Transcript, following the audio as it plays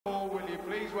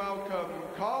please welcome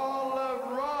Carl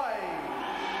Wright.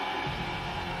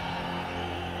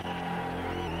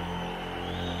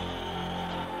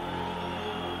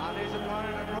 And his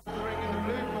opponent across the ring in the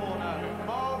blue corner,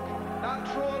 Mark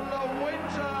Natural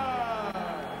Winter.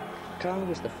 Carl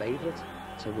was the favourite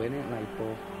to win it, like,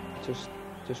 but just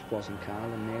wasn't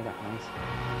Carl in there that night.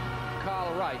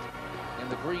 Carl Wright in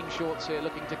the green shorts here,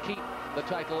 looking to keep the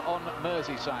title on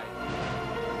Merseyside.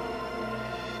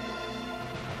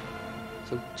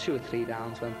 So 2 or 3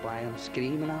 rounds went by, I'm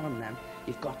screaming at him then,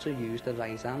 you've got to use the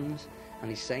right hands. And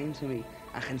he's saying to me,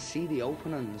 I can see the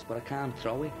openings, but I can't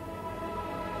throw it.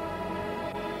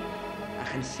 I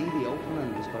can see the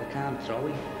openings, but I can't throw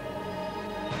it.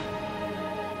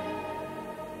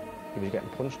 He was getting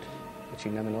punched, which he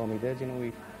never normally did, you know.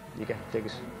 You get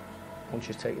biggest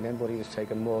punches taken in, but he was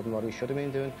taking more than what he should have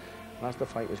been doing. And as the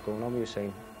fight was going on, we were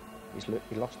saying,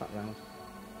 he lost that round.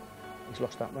 He's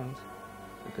lost that round.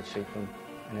 You could see from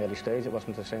an early stage it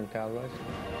wasn't the same Carl Wright.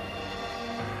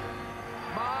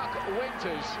 Mark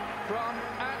Winters from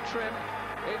Antrim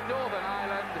in Northern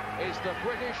Ireland is the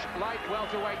British light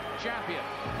welterweight champion.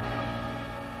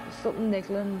 There's something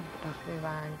niggling back in my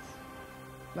mind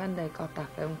when they got that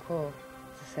phone call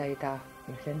to say that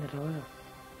he was in the toilet.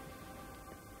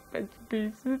 Went to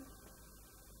pieces.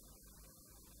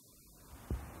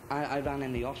 I ran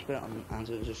in the hospital and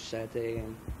it just said,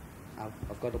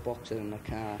 I've got a boxer in the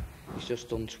car. He's just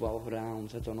done 12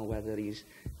 rounds. I don't know whether he's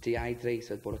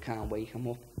dehydrated, but I can't wake him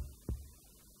up.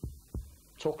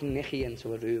 Took Nicky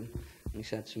into a room and he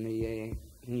said to me,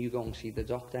 can you go and see the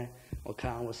doctor? Well,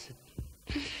 Carl was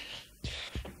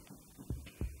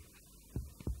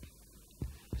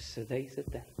sedated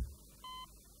then.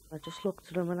 I just looked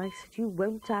at him and I said, you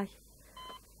won't die.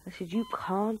 I said, you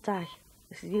can't die.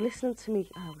 I said, you're listening to me?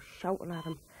 I was shouting at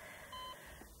him.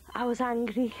 I was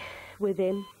angry with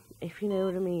him, if you know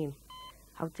what I mean.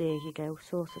 How dare you go,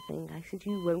 sort of thing. I said,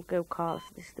 you won't go, Carl. I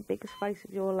said, this is the biggest fight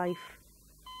of your life.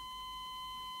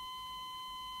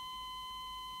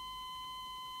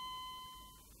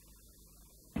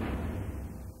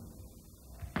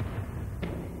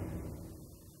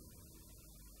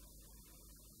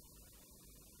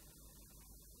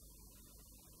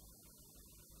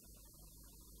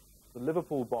 The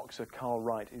Liverpool boxer Carl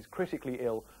Wright is critically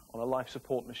ill on a life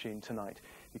support machine tonight.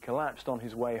 He collapsed on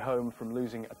his way home from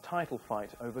losing a title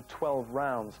fight over 12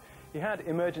 rounds. He had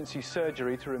emergency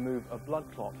surgery to remove a blood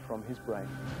clot from his brain.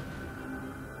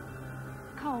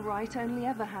 Carl Wright only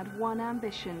ever had one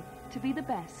ambition, to be the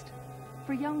best.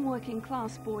 For a young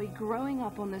working-class boy growing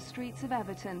up on the streets of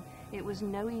Everton, it was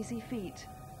no easy feat.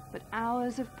 But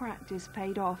hours of practice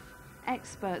paid off.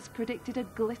 Experts predicted a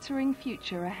glittering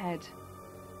future ahead.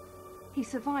 He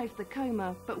survived the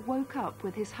coma, but woke up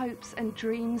with his hopes and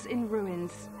dreams in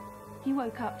ruins. He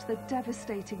woke up to the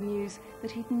devastating news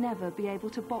that he'd never be able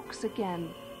to box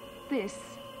again. This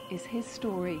is his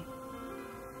story.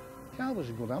 Carl was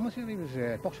a good amateur. He was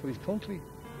boxed for his country.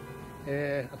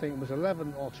 I think it was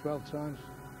 11 or 12 times.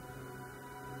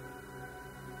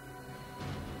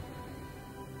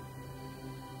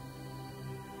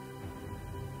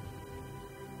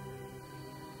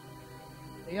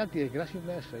 He had the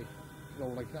aggressiveness, see. You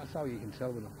know, like, that's how you can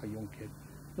tell with a young kid.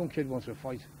 Young kid wants to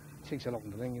fight, takes it out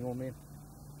in the ring, you know what I mean?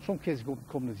 Some kids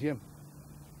come to the gym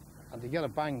and they get a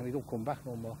bang and they don't come back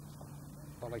no more.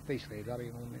 But like, they stayed at it,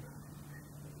 you know what I mean?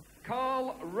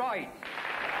 Carl Wright.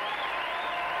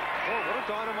 Oh, what a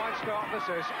dynamite start this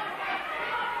is.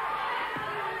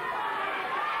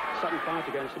 Second fight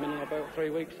against him in about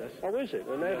 3 weeks, this. Oh, is it?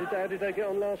 And how did they get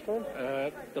on last time?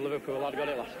 The Liverpool lad got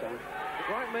it last time.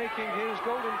 Wright making his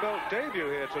golden belt debut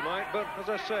here tonight, but as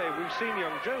I say, we've seen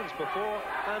young Jones before,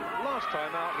 and last time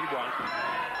out he won.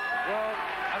 Well,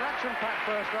 an action-packed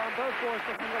first round, both boys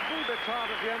looking a little bit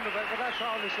tired at the end of it, but that's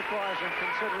hardly surprising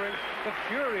considering the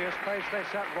furious pace they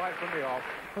set right from the off.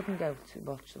 Couldn't go to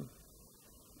watch them.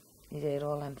 You hear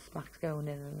all them smacks going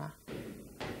in and that.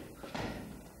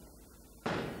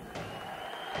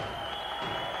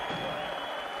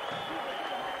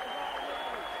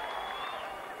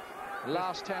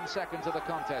 Last 10 seconds of the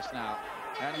contest now,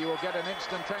 and you will get an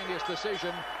instantaneous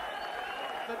decision.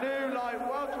 The new light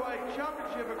welterweight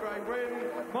championship, a great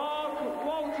win, Mark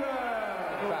Walter.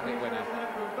 Emphatic winner.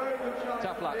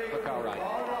 Tough luck for Carl Wright.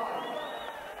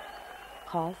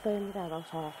 Carl phoned me about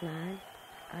 9:30.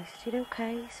 I said, you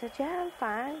okay? He said, yeah, I'm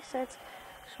fine. He said,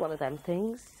 it's one of them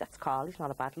things. That's Carl, he's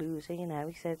not a bad loser, you know.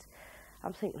 He said,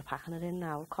 I'm thinking of packing it in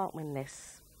now. I can't win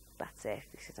this. That's it.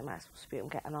 He said, I might as well speak, I'm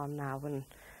getting on now and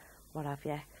what have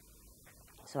you.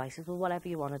 So I said, well, whatever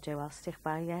you want to do, I'll stick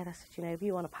by you. I said, you know, if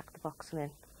you want to pack the boxing in,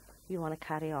 you want to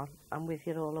carry on, I'm with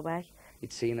you all the way.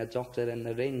 He'd seen a doctor in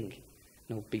the ring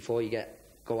You know, before you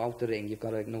go out the ring, you've got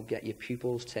to, you know, get your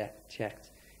pupils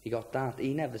checked. He got that.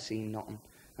 He never seen nothing.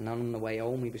 And then on the way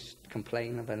home, he was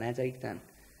complaining of an headache then.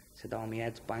 He said, oh, my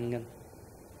head's banging.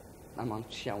 I'm on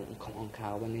shouting, come on,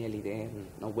 Carl, we're nearly there. And you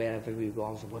know, wherever he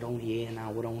was, we're only here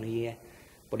now, we're only here.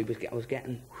 But I was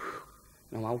getting,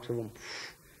 you know, out of him.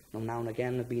 You know, now and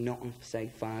again, there'd be nothing for,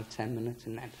 say, 5-10 minutes,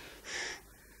 and then...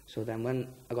 So then when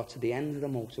I got to the end of the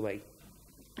motorway,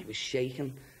 he was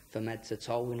shaking from head to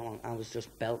toe, you know, I was just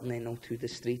belting in, you know, through the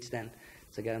streets then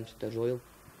to get him to the Royal.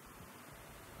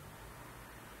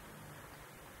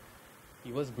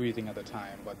 He was breathing at the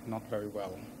time, but not very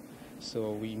well.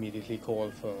 So we immediately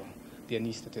called for the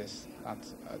anaesthetist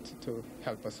to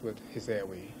help us with his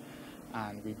airway.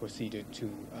 And we proceeded to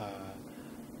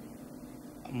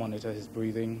monitor his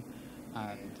breathing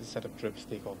and set up drips,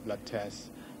 take off blood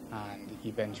tests, and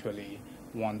eventually,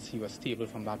 once he was stable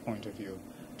from that point of view,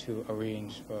 to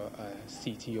arrange for a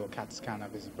CT or CAT scan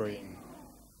of his brain.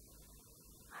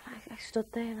 I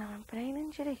stood there and I went, brain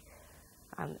injury.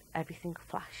 And everything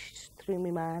flashed through my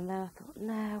mind there. I thought,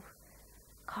 no,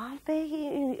 can't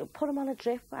be. Put him on a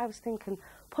drip. I was thinking,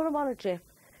 put him on a drip,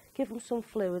 give him some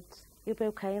fluids, he'll be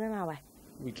okay in an hour.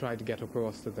 We tried to get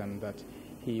across to them that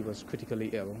he was critically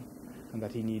ill and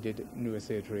that he needed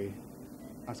neurosurgery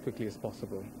as quickly as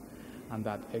possible, and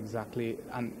that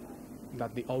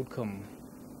the outcome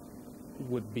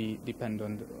would be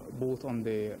dependent both on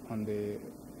the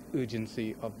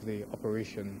urgency of the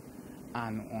operation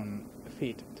and on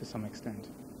fate to some extent.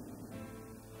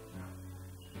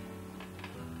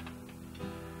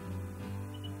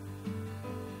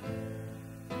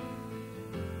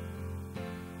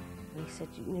 He said,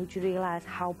 you know, do you realise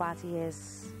how bad he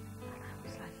is? And I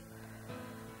was like,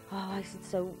 oh, I said,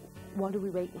 so what are we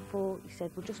waiting for? He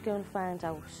said, we're just going to find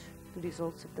out the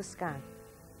results of the scan.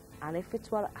 And if it's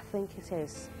what I think it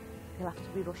is, he'll have to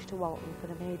be rushed to Walton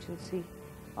for an emergency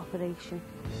operation.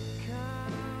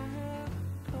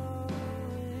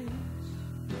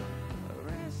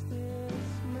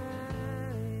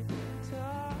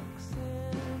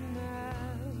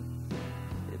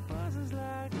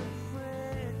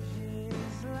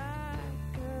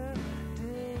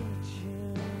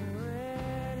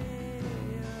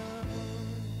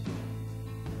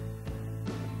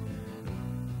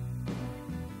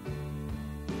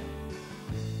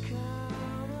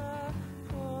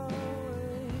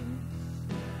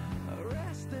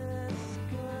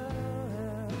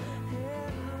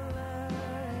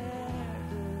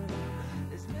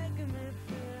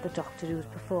 The doctor who was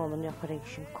performing the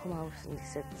operation come out and he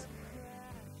said,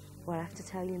 well, I have to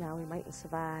tell you now, he mightn't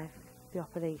survive the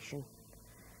operation.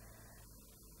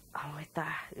 And with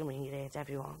that, I mean, you heard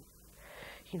everyone,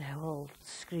 you know, all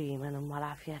screaming and what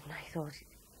have you, and I thought,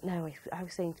 no, I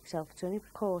was saying to myself, it's only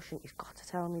precaution, he's got to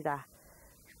tell me that,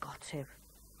 he's got to.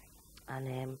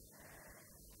 And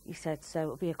he said, so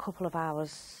it'll be a couple of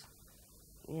hours,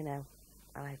 you know,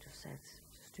 and I just said,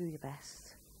 just do your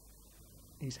best.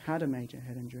 He's had a major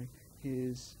head injury.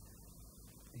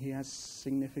 He has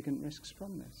significant risks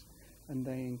from this, and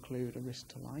they include a risk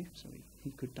to life, so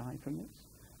he could die from this,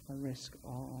 a risk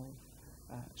of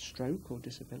stroke or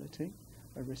disability,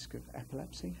 a risk of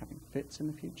epilepsy, having fits in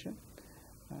the future,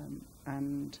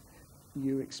 and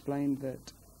you explained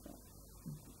that,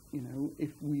 you know, if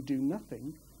we do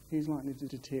nothing, he's likely to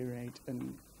deteriorate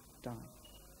and die.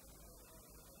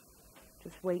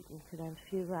 Just waiting for them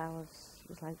few hours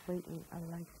was like waiting a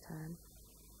lifetime.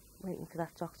 Waiting for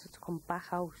that doctor to come back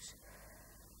out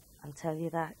and tell you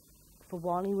that, for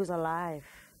one, he was alive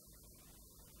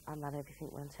and that everything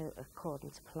went out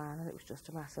according to plan, and it was just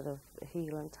a matter of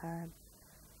healing time.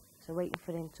 So waiting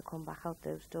for him to come back out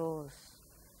those doors,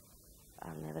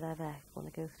 I'll never ever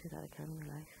want to go through that again in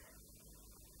my life.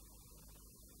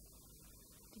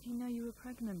 Did you know you were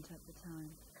pregnant at the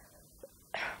time?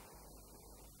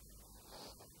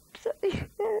 Sorry.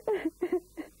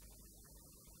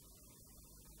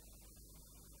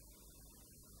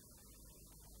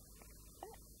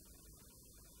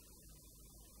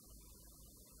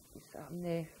 We sat in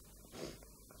there, it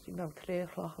was about 3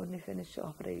 o'clock when they finished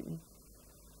operating.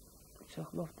 We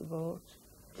took him off the board,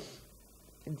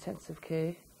 intensive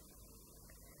care.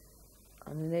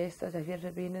 And the nurse said, have you ever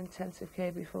been in intensive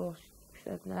care before? She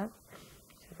said, no.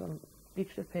 She said, well, be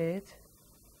prepared.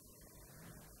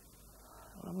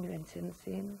 When we went in and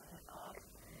seen him, oh,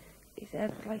 his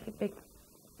head was like a big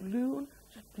balloon,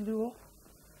 just blew up.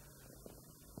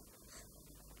 It's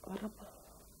horrible.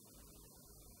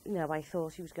 You know, I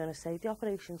thought he was going to say, the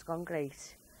operation's gone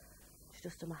great. It's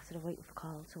just a matter of waiting for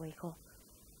Carl to wake up.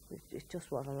 It just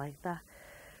wasn't like that.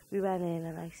 We went in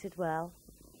and I said, well,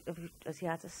 has he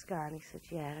had a scan? He said,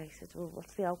 yeah. I said, well,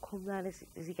 what's the outcome then?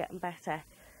 Is he getting better?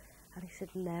 And he said,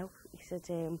 no. He said,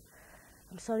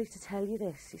 I'm sorry to tell you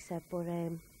this, he said, but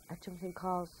I don't think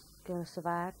Carl's going to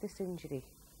survive this injury.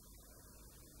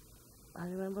 I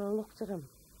remember I looked at him.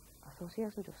 I thought, he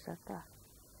hasn't just said that.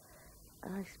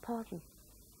 And I said, pardon,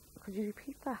 could you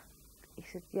repeat that? He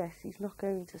said, yes, he's not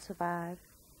going to survive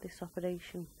this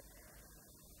operation.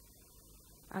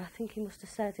 And I think he must have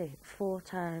said it 4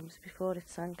 times before it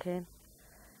sank in.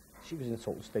 She was in a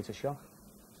total state of shock.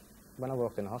 When I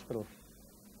walked in the hospital,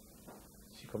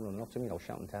 she come running up to me, I was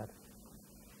shouting Dad.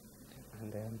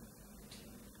 And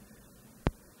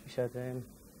she said,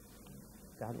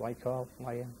 Dad, why Carl?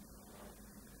 Why?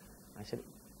 I said,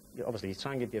 obviously you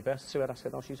try and give your best to her. I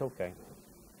said, oh, she's okay.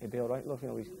 He'll be all right, look, you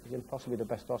know, he's in possibly the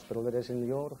best hospital there is in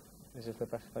Europe. This is the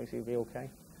best place, he'll be okay.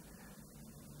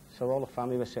 So all the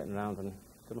family was sitting around, and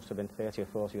there must have been 30 or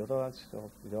 40 other lads. So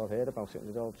we'd all heard about it, and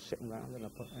we'd all sitting around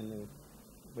and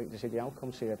waiting to see the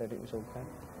outcome, see that everything was okay.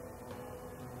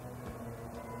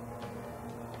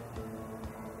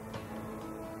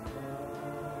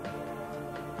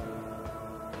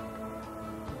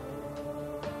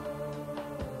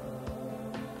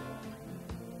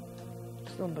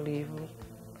 It's unbelievable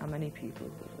how many people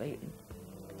were waiting.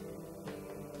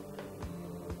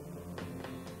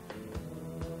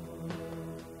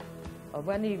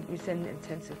 When he was in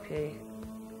intensive care,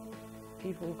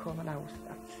 people were coming out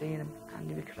after seeing him and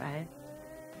they were crying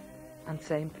and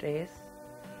saying prayers.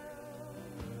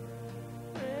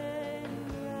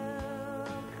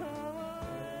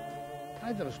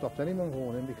 I never stopped anyone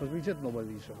going in because we didn't know whether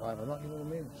he'd survive or not, you know what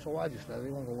I mean? So I just let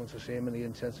anyone go in to see him in the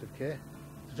intensive care.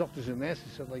 The doctors and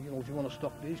nurses said, like, you know, do you want to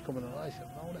stop these coming in? I said,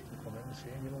 no, let them come in and see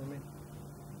him, you know what I mean?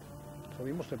 So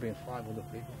he must have been 500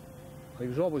 people. And he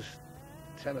was always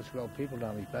 10 or 12 people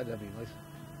down his bed every night,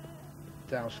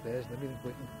 downstairs and everything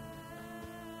waiting.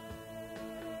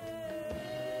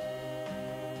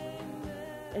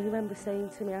 I remember saying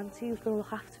to my auntie, he was going to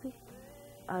look after me.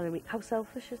 And I mean, how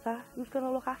selfish is that? He was going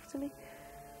to look after me.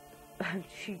 And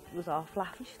she was half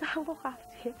laughing, she said, I'll look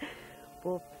after you.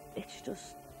 But it's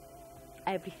just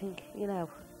everything, you know,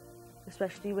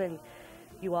 especially when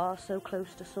you are so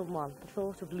close to someone. The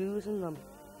thought of losing them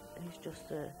is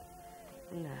just a,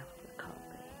 you know, it can't be.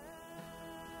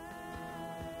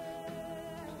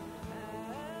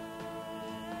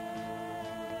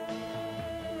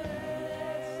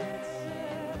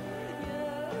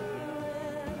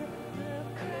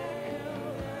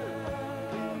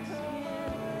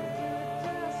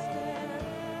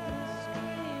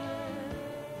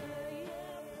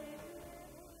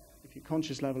 If your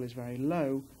conscious level is very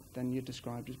low, then you're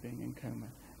described as being in coma.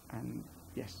 And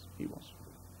yes, he was.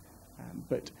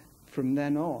 But from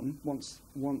then on,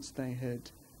 once they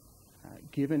had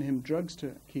given him drugs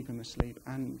to keep him asleep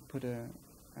and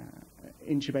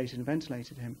intubated and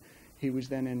ventilated him, he was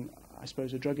then in, I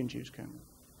suppose, a drug-induced coma.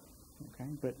 Okay,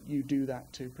 but you do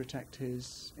that to protect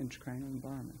his intracranial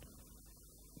environment.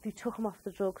 They took him off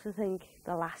the drugs, I think,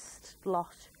 the last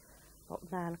lot, about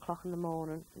 9 o'clock in the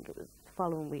morning. I think it was the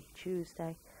following week,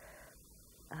 Tuesday.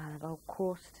 And about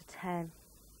 9:45,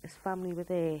 his family were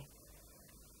there.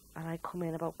 And I come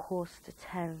in about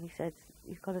 9:45, and he said,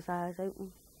 he's got his eyes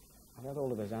open. I had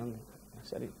hold of his hand. I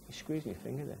said, he squeezed my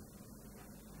finger there.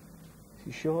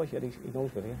 He's sure? He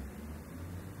knows we're here.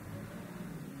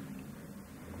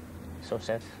 So I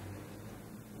said,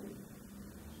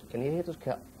 can you hear us,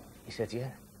 Cat? He said,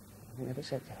 yeah. He never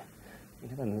said yeah. He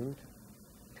never moved.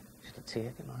 Just a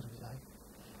tear came out of his eye.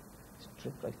 Just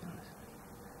dripped like that.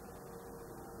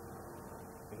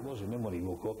 It wasn't him when he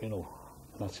woke up, you know,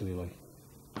 naturally, like.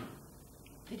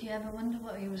 Did you ever wonder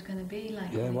what he was going to be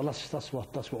like? Yeah, well, that's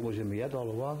what was in my head all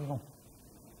the while, you know.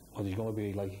 Whether he's going to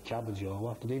be like a cabbage or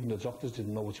what. But even the doctors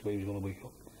didn't know which way he was going to wake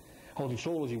up. All they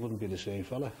told us he wouldn't be the same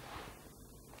fella.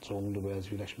 So in the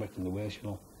words, we'd expect him the worst, you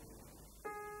know.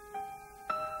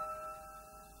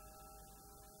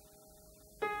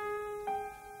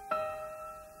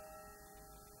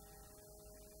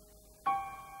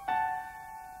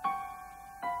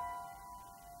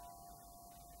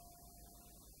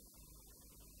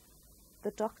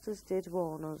 The doctors did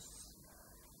warn us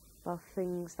about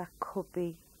things that could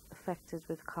be affected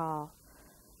with Carl.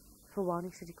 For one,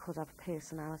 he said he could have a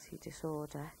personality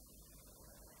disorder.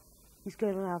 He's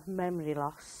going to have memory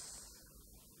loss.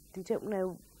 They don't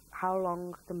know how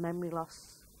long the memory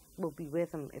loss will be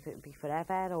with him, if it'll be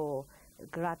forever or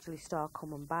it'll gradually start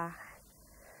coming back.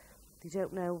 They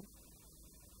don't know,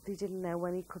 they didn't know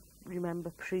when he could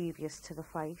remember previous to the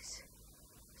fight.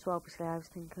 So obviously I was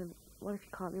thinking, what if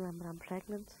you can't remember I'm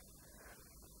pregnant?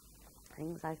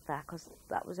 Things like that, because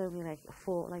that was only like a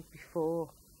fortnight before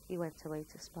he went away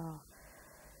to spar.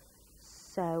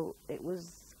 So it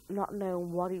was not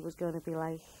knowing what he was going to be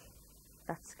like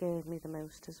that scared me the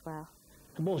most as well.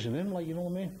 It wasn't him, like, you know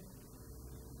what I mean?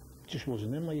 It just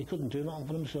wasn't him, like, he couldn't do nothing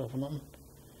for himself or nothing.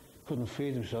 Couldn't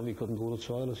feed himself, he couldn't go to the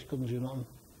toilet, he couldn't do nothing.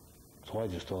 So I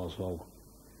just thought, well,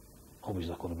 hope he's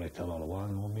not going to break that all a while,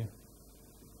 you know what I mean?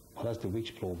 But as the weeks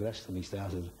progressed and he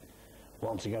started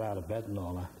wanting to get out of bed and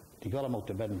all that, they got him out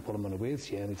of bed and put him in a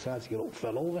wheelchair and he tried to get up and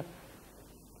fell over.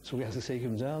 So we had to take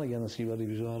him down again and see whether he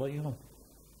was all right, you know.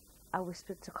 I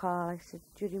whispered to Carl, I said,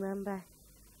 do you remember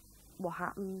what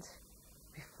happened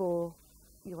before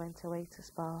you went away to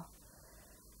spar?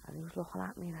 And he was looking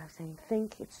at me and I was saying,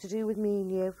 think it's to do with me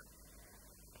and you.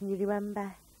 Can you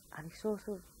remember? And he sort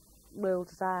of rolled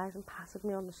his eyes and patted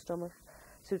me on the stomach.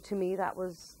 So to me that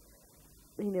was,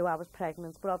 he knew I was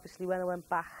pregnant, but obviously when I went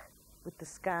back with the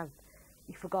scan,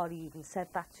 he forgot he even said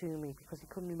that to me because he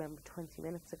couldn't remember 20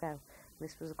 minutes ago. And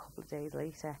this was a couple of days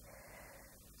later.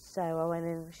 So I went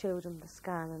in and showed him the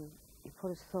scan and he put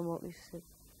his thumb up and he said,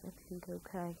 everything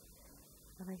okay?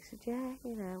 And I said, yeah,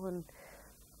 you know, and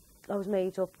I was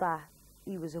made up that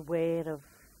he was aware of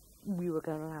we were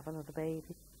going to have another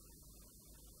baby.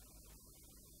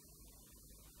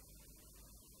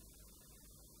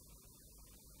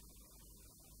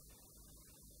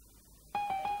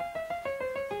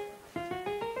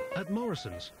 At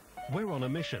Morrison's, we're on a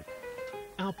mission.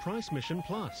 Our Price Mission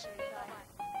Plus.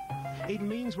 It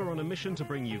means we're on a mission to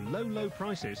bring you low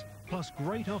prices plus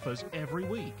great offers every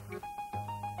week.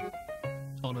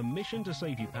 On a mission to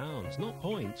save you pounds, not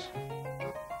points.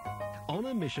 On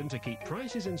a mission to keep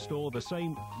prices in store the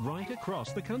same right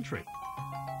across the country.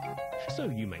 So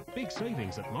you make big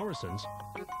savings at Morrison's,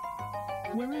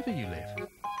 wherever you live.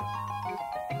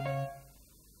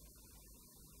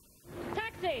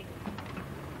 Taxi!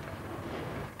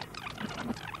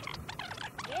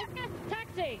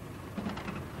 Taxi!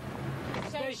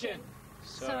 Station.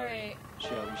 Sorry.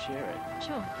 Shall we share it?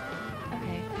 Sure.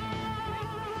 Okay.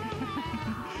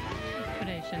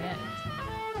 Professional.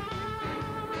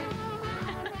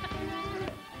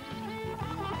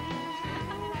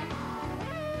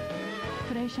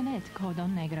 Professional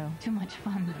cordon negro. Too much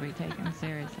fun to be taken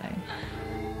seriously.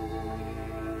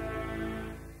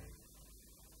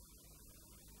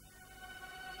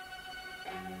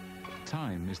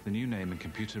 Time is the new name in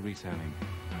computer retailing.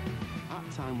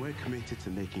 At Time, we're committed to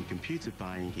making computer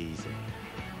buying easy.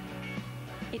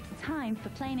 It's time for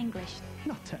plain English.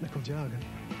 Not technical jargon.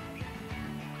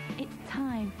 It's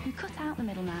time we cut out the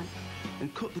middleman.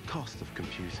 And cut the cost of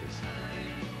computers.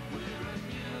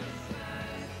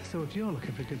 So if you're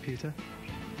looking for a computer,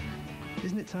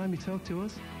 isn't it time you talk to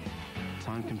us?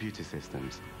 Time Computer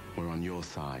Systems, we're on your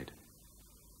side.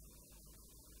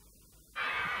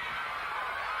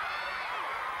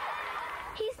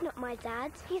 He's not my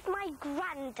dad, he's my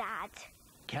granddad.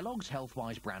 Kellogg's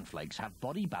Healthwise Bran Flakes have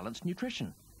body-balanced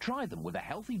nutrition. Try them with a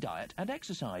healthy diet and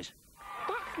exercise.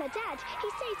 That's my dad. He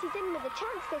says he's in with a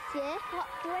chance this year. What,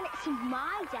 doing it to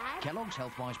my dad? Kellogg's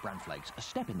Healthwise Bran Flakes, a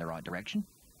step in the right direction.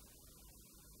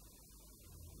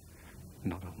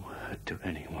 Not a word to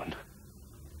anyone.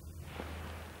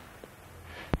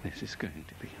 This is going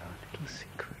to be our little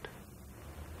secret.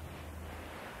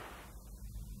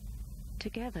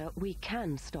 Together, we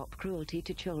can stop cruelty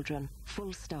to children.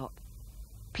 Full stop.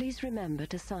 Please remember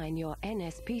to sign your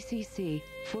NSPCC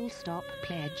Full Stop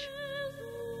Pledge.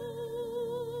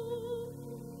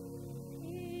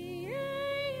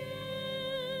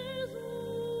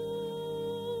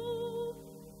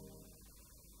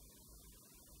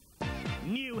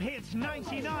 New Hits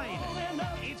 99.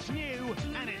 It's new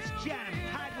and it's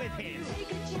jam-packed with hits.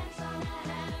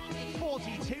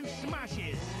 42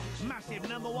 smashes. Massive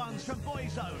 #1s from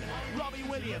Boyzone, Robbie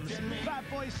Williams, Bad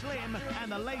Boy Slim,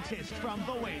 and the latest from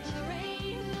The Witch.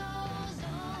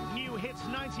 New Hits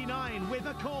 99 with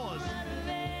A Cause,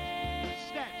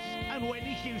 Steps, and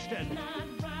Whitney Houston.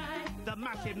 The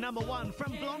massive #1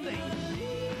 from Blondie.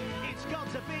 It's got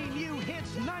to be New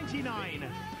Hits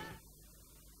 99.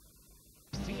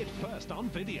 See it first on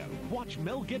video. Watch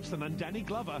Mel Gibson and Danny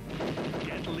Glover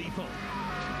get lethal.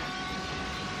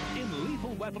 In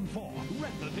Lethal Weapon 4,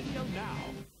 rent the video now.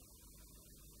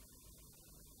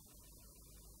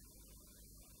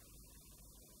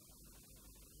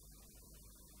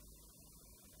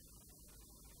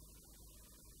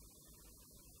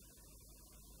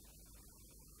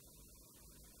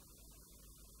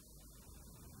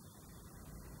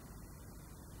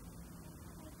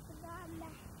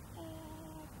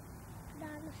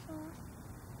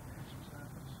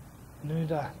 I knew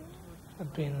that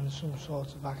I'd been in some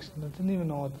sort of accident. I didn't even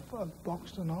know I'd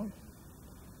boxed or not.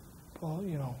 But,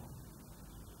 you know,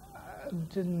 I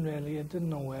didn't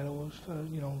know where it was for,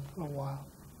 you know, for a while.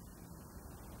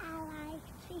 I like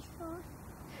sea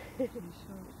sauce.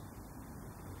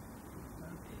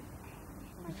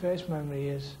 My first memory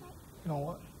is, you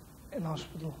know, in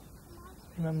hospital.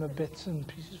 I remember bits and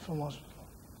pieces from hospital.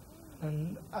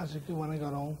 And when I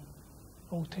got home,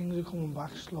 things are coming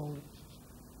back slowly.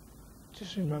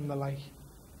 Just remember, like,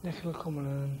 Nicola coming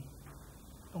in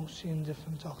and seeing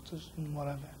different doctors and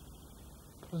whatever.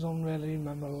 But I don't really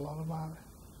remember a lot about it.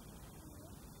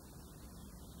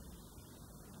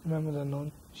 I remember the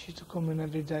nun. She used to come in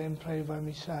every day and pray by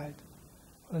my side.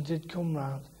 When I did come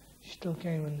round, she still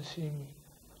came in to see me,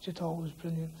 which I thought was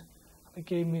brilliant. And it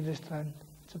gave me the strength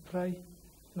to pray.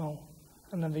 You know,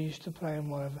 I never used to pray and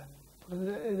whatever. But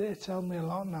it's helped me a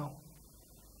lot now,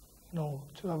 you know,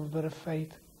 to have a bit of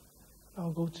faith. And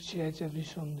I'll go to church every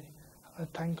Sunday, and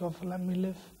I thank God for letting me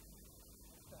live.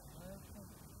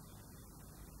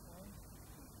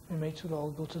 My mates would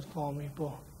all gutted for me,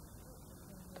 but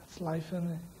that's life,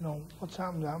 innit? You know, what's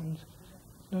happened happened.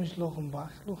 No use looking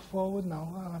back. Look forward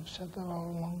now, and I've said that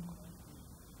all along.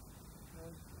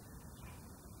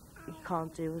 He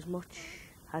can't do as much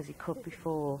as he could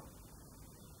before,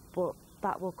 but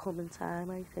that will come in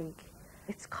time, I think.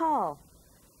 It's Carl,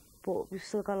 but we've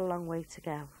still got a long way to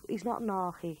go. He's not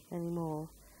narky anymore.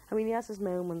 I mean, he has his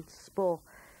moments, but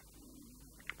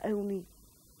only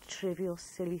trivial,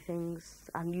 silly things,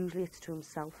 and usually it's to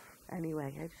himself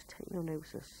anyway. I just take no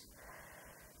notice.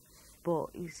 But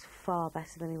he's far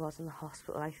better than he was in the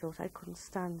hospital. I thought I couldn't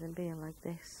stand him being like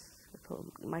this. I thought,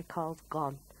 my Carl's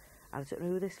gone. I don't know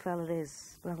who this fella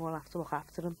is, but I'm going to have to look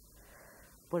after him.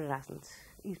 But it hasn't.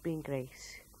 He's been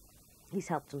great. He's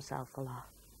helped himself a lot.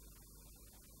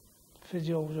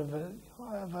 Physios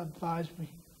have advised me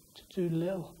to do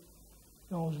little,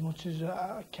 you know, as much as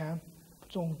I can, but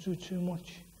don't do too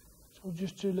much. So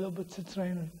just do little bits of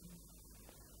training,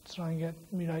 try and get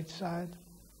my right side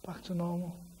back to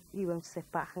normal. You won't sit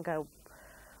back and go,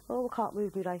 oh, we can't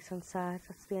move my right hand side,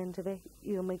 that's the end of it.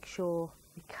 You'll make sure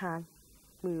you can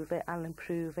move it and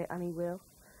improve it, and he will.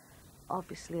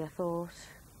 Obviously I thought,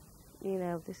 you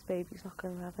know, this baby's not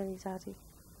going to have any daddy.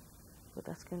 But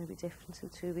that's going to be different in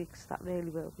 2 weeks. That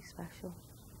really will be special.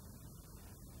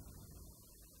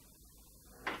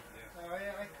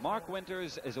 Mark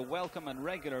Winters is a welcome and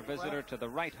regular visitor to the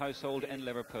Wright household in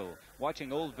Liverpool,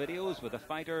 watching old videos with a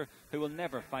fighter who will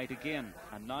never fight again.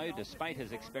 And now, despite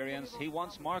his experience, he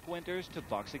wants Mark Winters to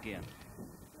box again.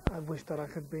 I wish that I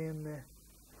could be in there,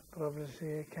 but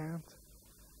obviously I can't.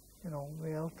 You know, my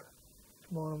health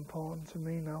is more important to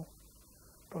me now.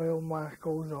 But I hope Mark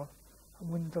goes on and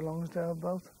wins the Lonsdale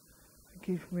belt. It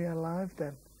keeps me alive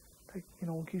then. Like, you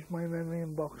know, keeps my memory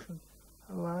in boxing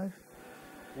alive.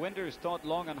 Winters thought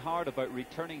long and hard about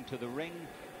returning to the ring,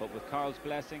 but with Carl's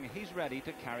blessing, he's ready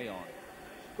to carry on.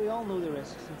 We all know the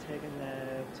risks in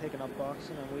taking up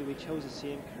boxing, and we chose the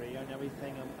same career and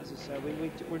everything. And as I said,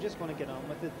 we're just going to get on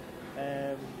with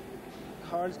it.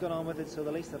 Carl's got on with it, so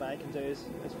the least that I can do is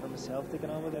for myself to get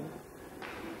on with it.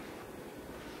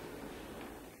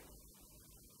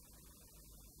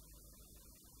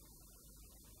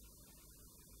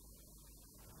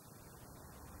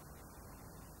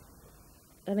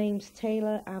 Her name's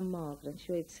Taylor and Margaret.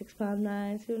 She weighed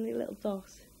 £6.9, she's only a little dot.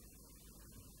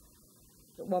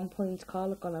 At one point, Carl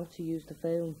had gone out to use the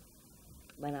phone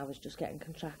when I was just getting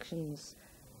contractions.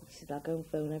 He said, I'll go and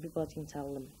phone everybody and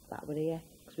tell them that we're here,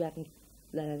 because we hadn't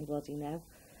let anybody know.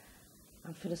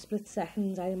 And for a split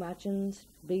second, I imagined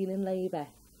being in labour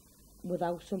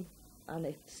without him, and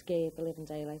it scared the living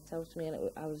daylights out of me, and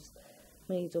I was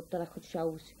made up that I could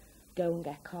shout, go and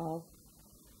get Carl.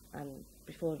 And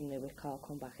before I knew it, Carl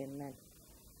come back in then.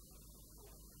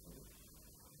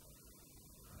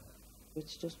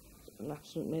 It's just an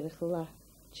absolute miracle that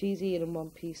she's here in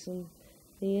one piece, and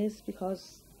he is,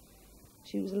 because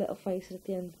she was a little fighter at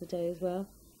the end of the day as well.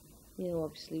 You know,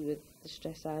 obviously with the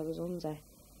stress I was under,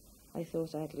 I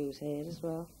thought I'd lose her as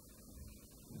well.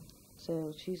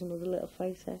 So she's another little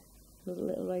fighter, another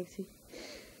little righty,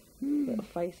 little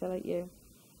fighter like you.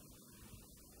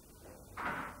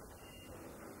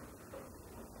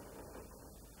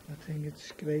 I think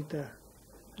it's great that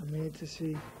I'm here to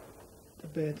see the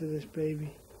birth of this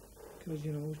baby, because,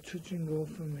 you know, it's touch and go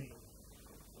for me.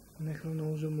 Nicola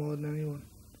knows it more than anyone.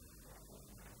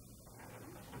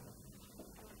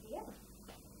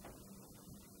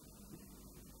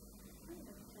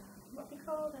 What do you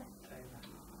call it?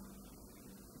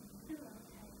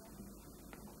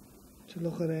 To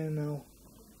look at her now,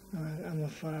 I'm a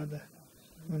father,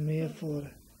 I'm here for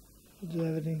her, I'll do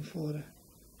everything for her,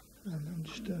 and I'm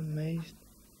just amazed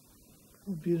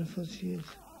how beautiful she is.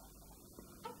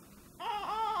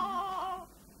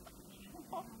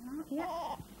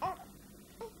 Yeah.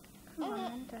 Come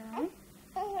on, darling.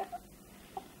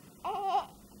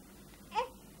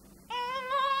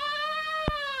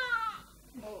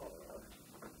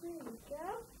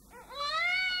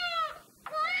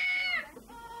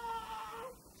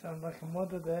 Sounds like a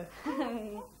mother there. She's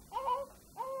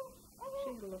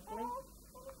lovely.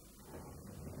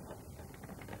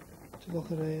 To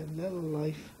look at her little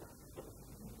life.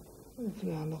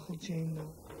 Hopefully our luck will change now.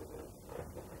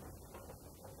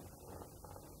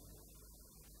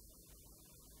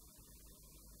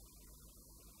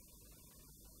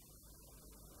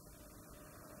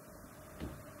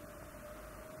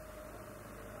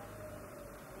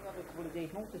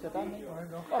 Notice at that, mate.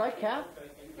 All right, Carl.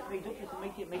 Mate, up, just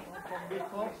make it, mate. Can't make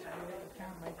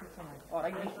it tonight. All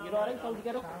right, mate. You're all right, hold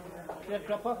together. Get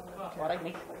drop off. All right,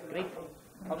 mate. Great.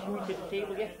 I'll show you to the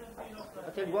table, yeah.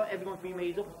 I'll tell you what, everyone's been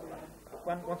made up.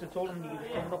 Once I told them you were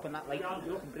coming up in that light,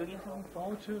 you're looking brilliant.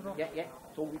 Forward to that. Yeah, yeah.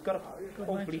 So we've got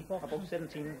hopefully about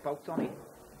 17 bouts on it.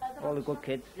 All the good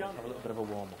kids. Let's have a little bit of a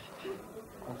warm up.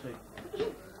 1,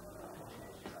 2.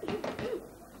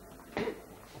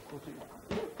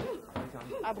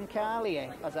 Having Carl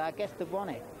here as our guest of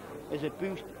honour is a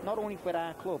boost not only for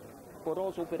our club but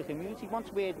also for the community.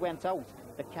 Once word went out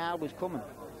that Carl was coming,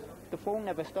 the phone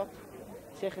never stopped.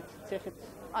 Tickets.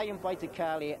 I invited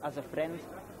Carl here as a friend,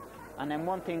 and then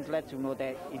one thing's led to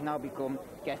another. He's now become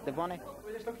guest of honour.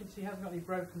 We're just looking to see he hasn't got any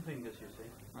broken fingers, you see.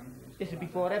 And this is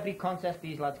before every contest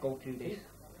these lads go through this.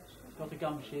 He's got a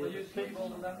gum shield. Will you sleep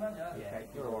all of them then? Yeah,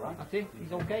 you're all right. That's it.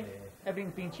 He's okay.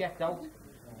 Everything's been checked out.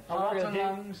 Heart and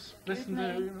lungs, listen to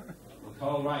him. Well,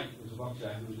 Carl Wright was a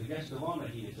boxer who was the guest of honour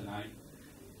here tonight.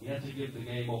 He had to give the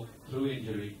game up through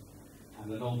injury,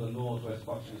 and the North West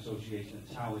Boxing Association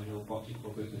and Tower Hill Boxing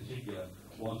Club in particular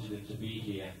wanted him to be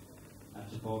here and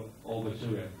to put over to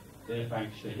him. Their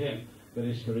thanks to him for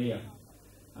his career,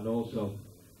 and also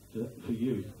for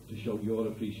you to show your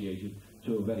appreciation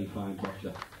to a very fine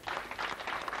boxer.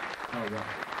 Carl Wright.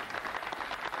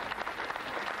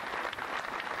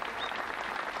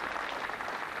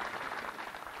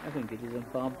 I think it is a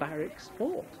barbaric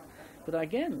sport. But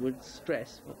again, would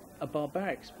stress a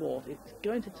barbaric sport, it's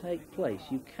going to take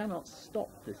place. You cannot stop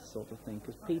this sort of thing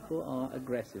because people are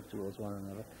aggressive towards one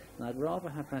another. And I'd rather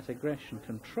have that aggression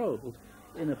controlled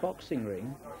in a boxing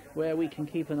ring where we can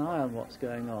keep an eye on what's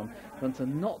going on than to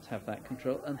not have that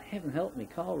control. And heaven help me,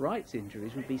 Carl Wright's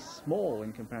injuries would be small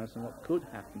in comparison to what could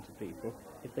happen to people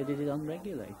if they did it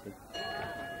unregulated.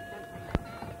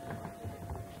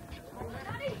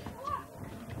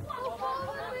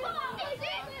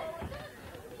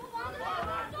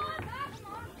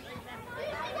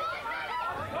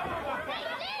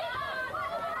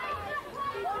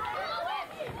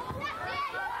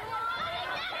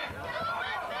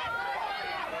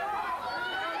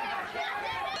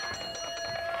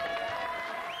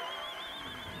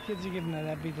 Kids are giving it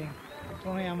everything. It's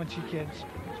only amateur kids.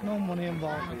 There's no money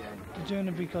involved. They're doing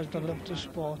it because they love the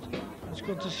sport. It's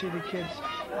good to see the kids,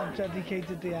 how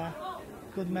dedicated they are.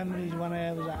 Good memories when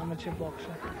I was an amateur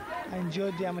boxer. I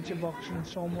enjoyed the amateur boxing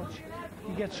so much.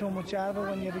 You get so much out of it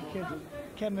when you're a kid.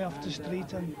 Kept me off the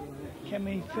street and kept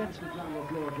me fit.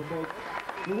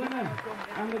 The winner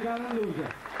and the gallant loser.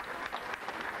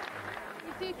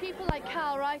 You see people like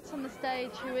Carl Wright on the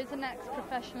stage, who is an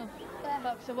ex-professional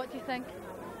boxer. What do you think?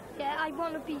 Yeah, I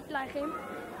want to be like him.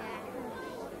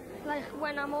 Yeah. Like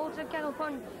when I'm older, get up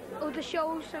on other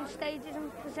shows and stages and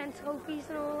present trophies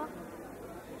and all that.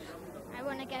 I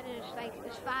want to get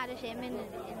as far as him in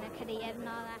the career and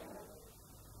all that.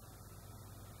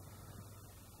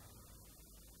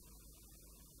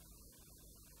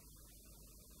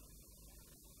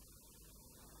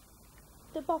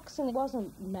 The boxing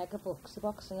wasn't mega bucks. The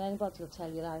boxing, anybody will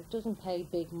tell you that. It doesn't pay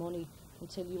big money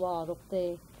until you are up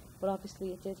there. But obviously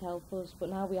it did help us. But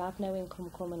now we have no income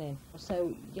coming in.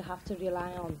 So you have to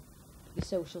rely on your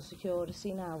social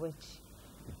security now, which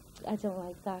I don't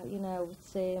like that, you know.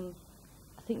 It's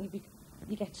I think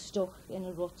you get stuck in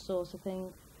a rut sort of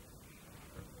thing.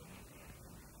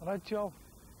 All right, Joe.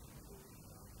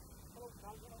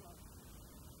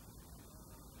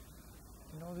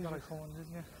 You know these are coming,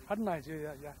 didn't you? Hadn't I?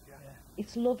 Yeah.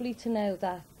 It's lovely to know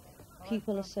that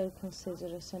people are so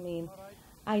considerate. I mean,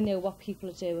 I know what people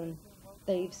are doing.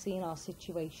 They've seen our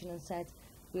situation and said,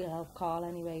 we'll help Carl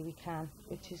any way we can,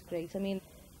 which is great. I mean,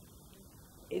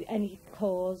 any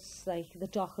cause, like the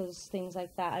dockers, things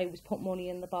like that, I always put money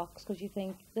in the box because you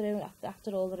think,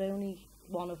 after all, they're only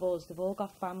one of us. They've all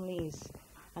got families,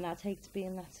 and I'd hate to be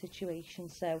in that situation.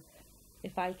 So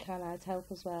if I can, I'd help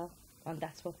as well. And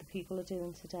that's what the people are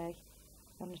doing today.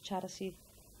 I'm a charity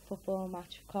football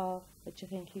match with Carl, which I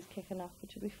think he's kicking off,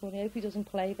 which would be funny. I hope he doesn't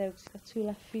play though, 'cause he's got 2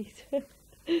 left feet.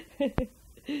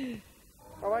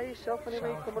 How are you yourself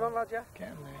anyway? Coming on, lad, yeah?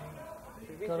 Getting there.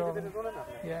 You've been doing a bit of running,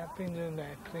 haven't you? Yeah, I've been doing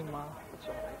that clean mile. That's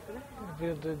alright, isn't it?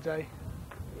 The other day.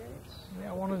 Yeah,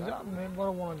 I want to. I mean, what I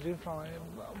want to do from it,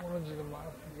 I want to do the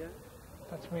marathon. Yeah.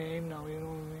 That's my aim now. You know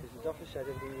what I mean? The doctor said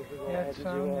if we could go Yeah, ahead it's and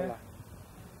do fine, all yeah. that.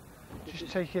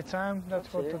 Just take your time.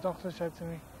 That's what the doctor said to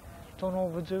me. Don't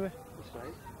overdo it. That's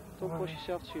right. Don't push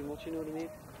yourself too much. You know what I mean?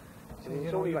 So, I mean, you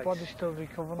it's know, only your like body's still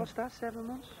recovering. What's that? 7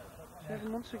 months?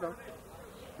 7 months ago.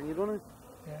 And you're running.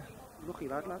 Yeah. Lucky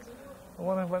lad.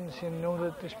 When I went to see him,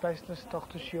 the specialist,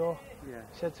 Dr. Shaw,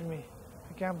 said to me,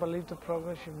 I can't believe the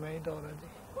progress you've made already.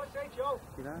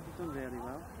 You have, you've done really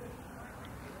well.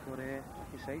 But like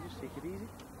you say, just take it easy.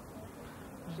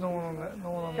 There's no one on the...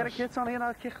 No one on Get a kit on here and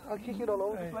I'll kick you all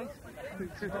over the place.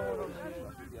 There's no one on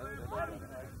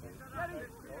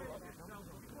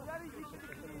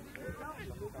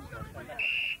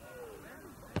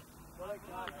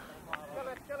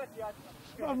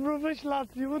I'm rubbish,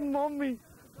 lads. You wouldn't want me.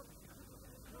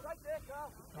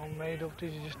 I'm made up.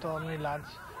 These are just ordinary lads.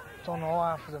 Don't know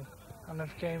half of them. And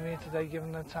they've came here today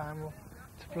giving their time up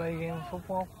to play a game of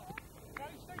football.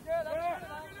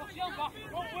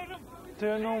 Do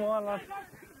it no more, lad.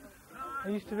 I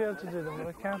used to be able to do them, but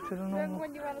I can't do them no more.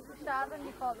 When you went up the start and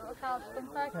you called it a Carl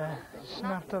Stumpag? Yeah,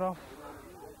 snapped it off.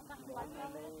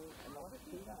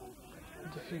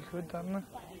 It's a few quid, doesn't it?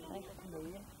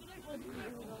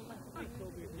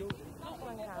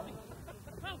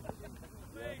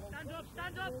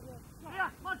 Stand up! Yeah,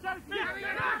 watch out!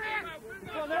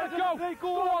 Go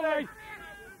on, mate!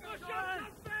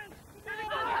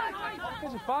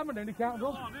 There's a fireman in the can't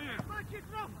run.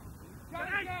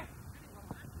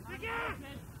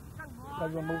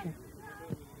 Everyone moving.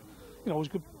 You know, he's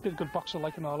been a good boxer,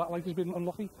 like, and all that. Like, he's been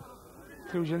unlucky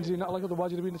through his injury and that, like,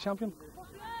 otherwise he'd have been the champion.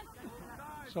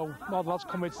 So, all the lads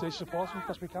come here today to support him as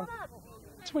best we can.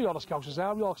 It's where all the Scousers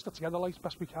are. We all stick together, like, as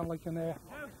best we can, like, and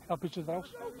help each other out.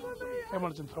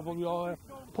 Everyone's in trouble, we all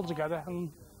pull together,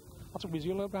 and that's what we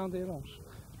do around here,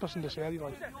 especially in this area,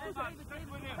 like.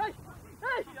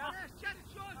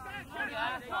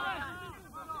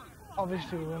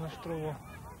 Obviously we're going to struggle,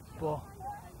 but,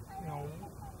 you know,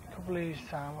 a couple of years'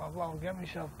 time I'll get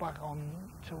myself back on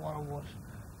to what I was,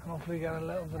 and hopefully get a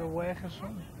little bit of work or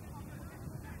something.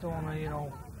 Don't want to, you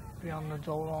know, be on the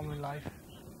dole all my life.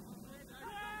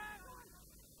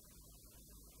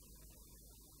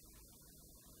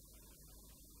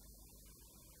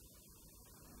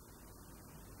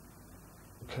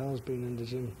 Carl's been in the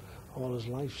gym all his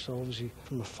life, so obviously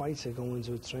from a fighter going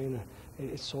into a trainer,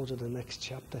 it's sort of the next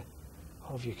chapter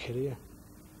of your career.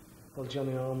 Well,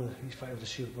 Johnny Armour, he's fighting for the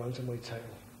Super Bantamweight title.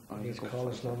 He's Carl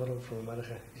Navarro from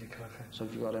America. He's a cracker. So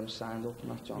have you got him signed up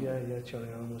and that, Johnny? Yeah, Johnny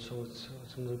Armour. So it's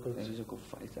another good. Yeah, he's a good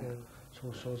fighter. Yeah.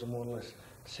 So it's more or less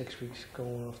 6 weeks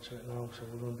going off to it now. So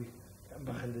we're going to be getting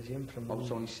back in the gym for a month.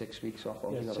 It's only 6 weeks off.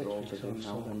 You've got to go to the gym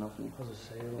now, then, haven't you? As I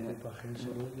say, I'll be back in. So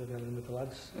you'll get in with the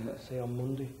lads. Say on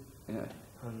Monday. Yeah.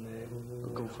 And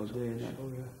we'll go for a day.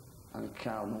 Yeah. And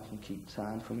Carl nothing keep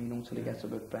time for me, you know, till he gets a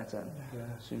bit better. Yeah.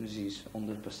 As soon as he's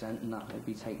 100% and that, he'll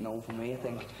be taking over me, I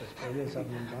think. It's brilliant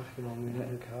having him back, you know,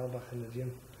 having Carl back in the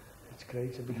gym. It's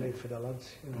great, it'd be great for the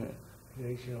lads, you know.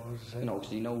 Great, you know, as I say. You know,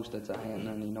 because he knows the dieting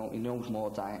and he knows more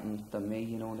dieting than me,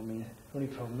 you know what I mean? The only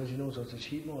problem is he knows how to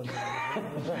cheat more. No,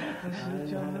 it's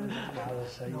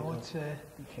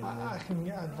I can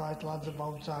advise lads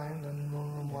about dieting and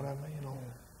running and whatever, you know.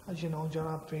 As you know, John,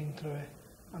 I've been through it.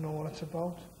 I know what it's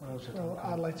about. So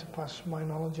I'd like to pass my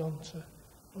knowledge on to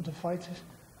other fighters.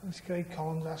 And it's great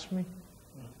Collins asked me,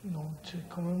 you know, to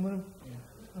come in with him.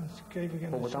 And it's great we're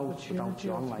getting this opportunity. Without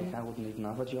John, like, I wouldn't even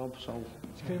have a job, so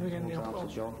it's great we're getting the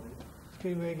opportunity. It's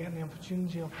great we're getting the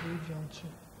opportunity of you, John, to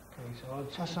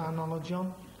pass our knowledge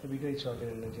on. It'd be great to have you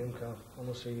in the gym, Carl.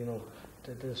 Honestly, you know,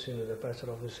 the sooner the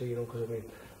better, obviously, you know, because I mean,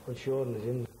 once you're in the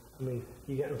gym, I mean,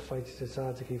 you're getting fighters, it's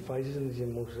hard to keep fighters in the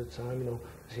gym most of the time, you know,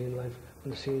 seeing life.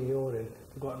 When the scene you're in,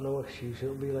 they've got no excuse.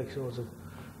 It'll be like sort of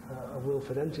a will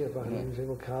for them to get back in and say,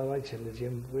 well, Carl Wright's in the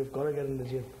gym, we've got to get in the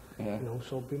gym. You know,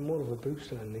 so it'll be more of a boost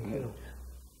than anything, you know.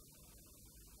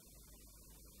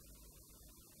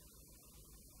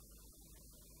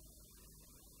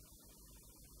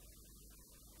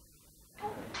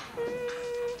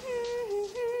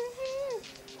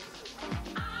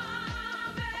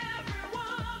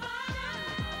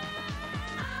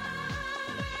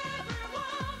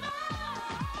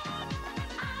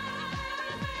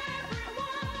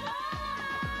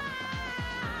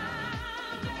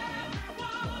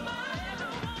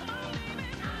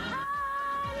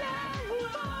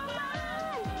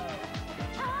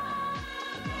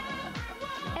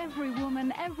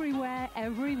 and everywhere,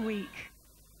 every week.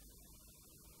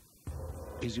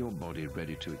 Is your body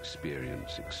ready to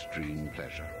experience extreme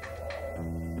pleasure?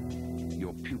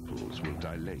 Your pupils will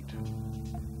dilate.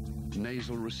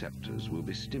 Nasal receptors will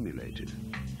be stimulated.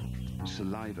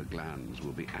 Saliva glands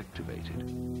will be activated.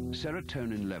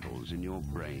 Serotonin levels in your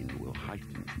brain will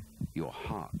heighten. Your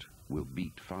heart will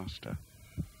beat faster.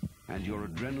 And your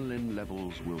adrenaline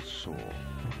levels will soar.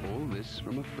 All this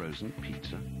from a frozen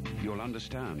pizza. You'll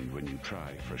understand when you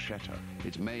try Freschetta.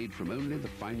 It's made from only the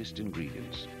finest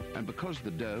ingredients. And because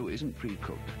the dough isn't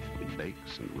pre-cooked, it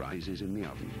bakes and rises in the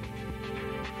oven.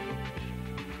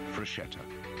 Freschetta.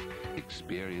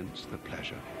 Experience the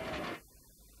pleasure.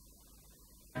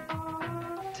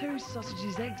 Toast,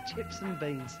 sausages, eggs, chips and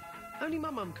beans. Only my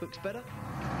mum cooks better.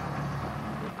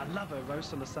 I love her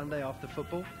roast on a Sunday after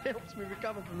football. It helps me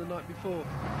recover from the night before.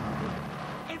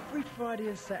 Every Friday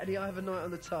and Saturday I have a night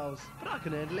on the tiles, but I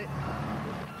can handle it.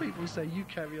 People say you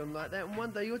carry on like that and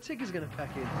one day your tigger's going to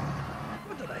pack in.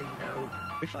 What do they know?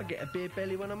 If I get a beer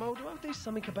belly when I'm older, I'll do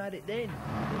something about it then.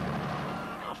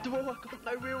 After all, I've got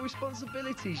no real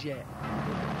responsibilities yet.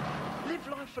 Live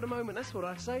life for the moment, that's what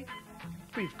I say.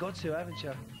 We've got to, haven't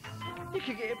you? You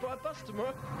could get hit by a bus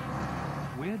tomorrow.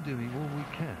 We're doing all we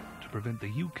can to prevent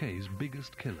the UK's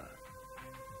biggest killer.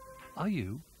 Are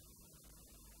you?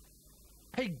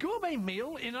 A gourmet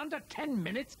meal in under 10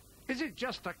 minutes? Is it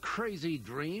just a crazy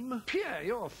dream? Pierre,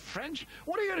 you're French.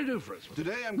 What are you going to do for us?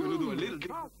 Today I'm going to do a little...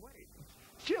 Can't wait.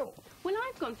 Phil. Well,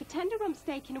 I've gone for tender rump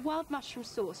steak in a wild mushroom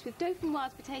sauce with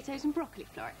dauphinoise potatoes and broccoli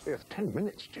florets. Yes, 10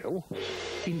 minutes, Jill.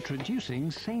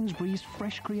 Introducing Sainsbury's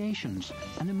Fresh Creations,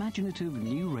 an imaginative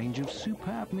new range of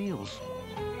superb meals.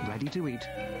 Ready to eat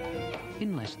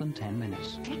in less than 10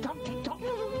 minutes. Tick-tock, tick-tock.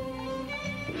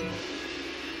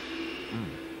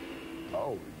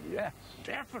 Oh, yes,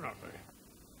 definitely.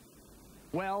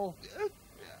 Well...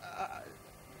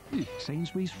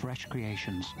 Sainsbury's Fresh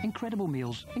Creations. Incredible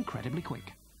meals, incredibly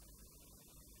quick.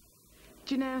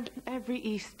 Do you know, every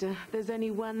Easter, there's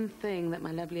only one thing that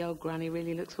my lovely old granny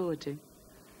really looks forward to.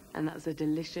 And that's a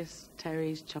delicious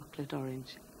Terry's chocolate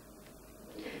orange.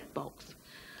 Box.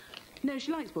 No,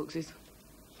 she likes boxes.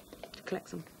 She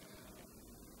collects them.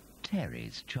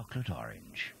 Terry's chocolate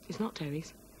orange. It's not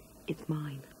Terry's. It's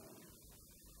mine.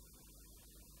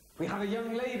 We have a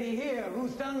young lady here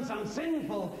who's done some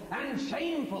sinful and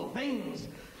shameful things.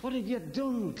 What have you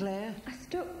done, Claire? I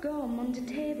stuck gum under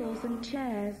tables and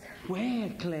chairs. Where,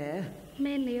 Claire?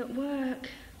 Mainly at work.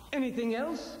 Anything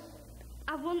else?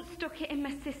 I once stuck it in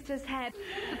my sister's head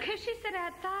because she said I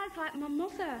had thighs like my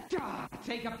mother. Ah,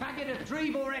 take a packet of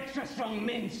 3-4 extra strong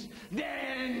mints,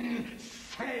 then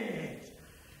say it.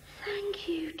 Thank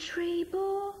you,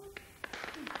 Treebor.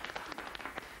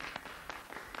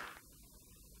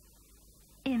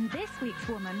 In this week's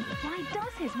Woman, why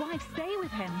does his wife stay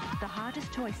with him? The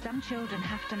hardest choice some children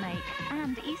have to make.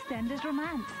 And EastEnders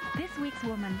romance. This week's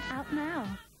Woman, out now.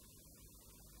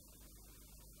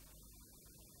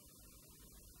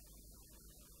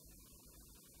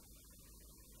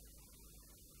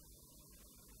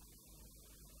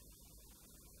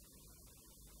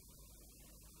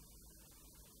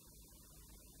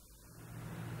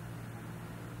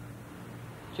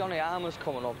 Johnny Armour's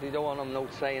coming up. They don't want him no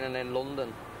training in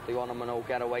London. They want him to no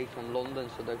get away from London,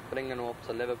 so they're bringing him up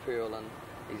to Liverpool. And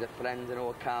he's a friend, you know,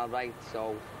 of Carl Wright.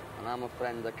 So, and I'm a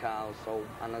friend of Carl. So,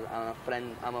 and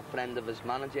I'm a friend of his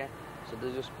manager. So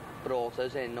they just brought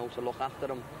us in, you know, to look after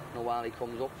him, you know, while he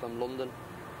comes up from London.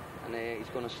 And he's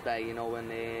going to stay, you know, in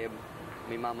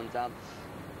my mum and dad's.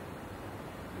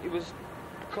 He was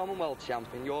Commonwealth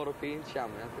champion, European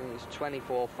champion. I think he's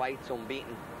 24 fights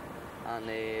unbeaten, and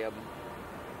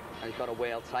he's got a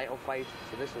world title fight,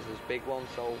 so this is his big one,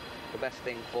 so the best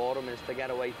thing for him is to get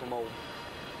away from home.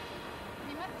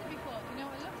 You met him before, do you know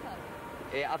what he looks like?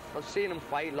 Yeah, I've seen him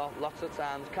fight lots of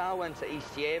times. Carl went to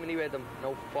East Germany with him, you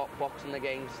know, boxing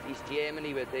against East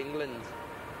Germany with England,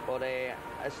 but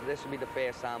this will be the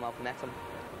first time I've met him.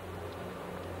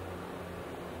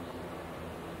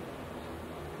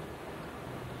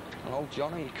 Hello,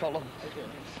 Johnny, Colin.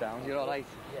 Sounds, you're alright?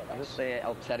 Yeah, I'll just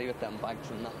I'll tell you with them bags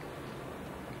and that.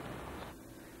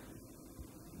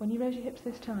 When you raise your hips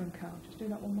this time, Carl, just do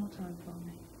that one more time for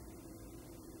me.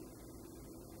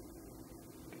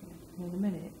 Okay. In a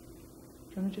minute,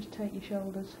 do you want to just take your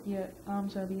shoulders, your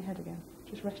arms over your head again?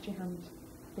 Just rest your hands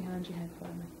behind your head for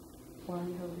me while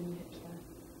you're holding your hips there.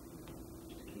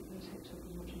 Just keep those hips up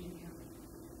as much as you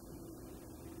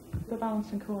can. The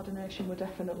balance and coordination were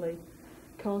definitely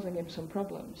causing him some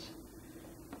problems,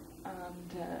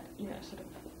 and sort of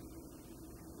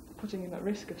putting him at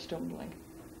risk of stumbling.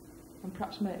 And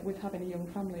perhaps with having a young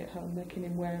family at home, making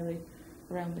him wary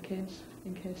around the kids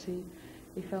in case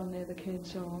he fell near the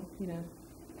kids, or, you know,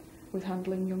 with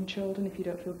handling young children if you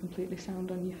don't feel completely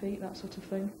sound on your feet, that sort of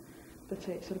thing, that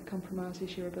it sort of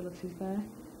compromises your abilities there.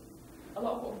 A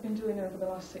lot of what we've been doing over the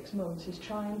last 6 months is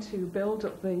trying to build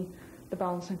up the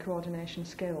balance and coordination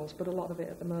skills, but a lot of it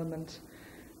at the moment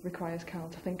requires Carl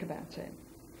to think about it.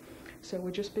 So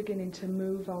we're just beginning to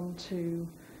move on to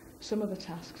some of the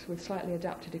tasks with slightly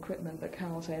adapted equipment that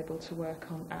Carl's able to work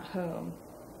on at home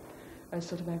as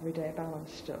sort of everyday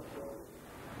balance stuff.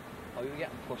 Oh, you're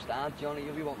getting pushed hard, Johnny.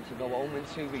 You'll be wanting to go home in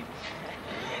 2 weeks.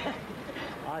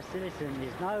 I said, listen,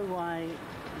 there's no way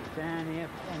he's down here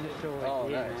on the tour. Oh,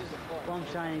 here, no. man. What I'm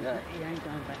saying, Yeah. he ain't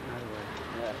going back nowhere.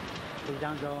 Yeah. He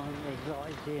don't go on,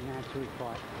 he's here now till he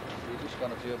fight. You're just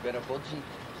going to do a bit of budgie.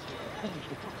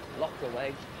 Locked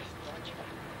away.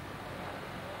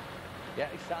 Yeah,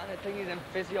 he's starting to think he's in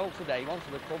physio today. He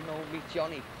wanted to come and meet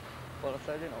Johnny. But I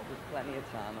said, you know, there's plenty of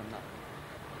time and that.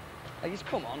 Like, he's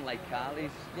come on like Carl.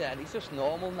 He's just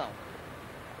normal now.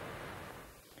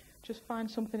 Just find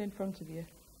something in front of you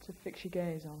to fix your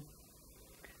gaze on.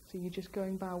 So you're just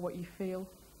going by what you feel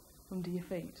under your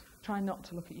feet. Try not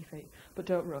to look at your feet, but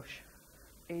don't rush.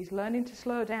 He's learning to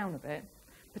slow down a bit,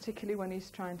 particularly when he's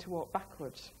trying to walk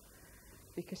backwards,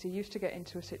 because he used to get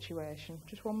into a situation,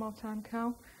 just one more time,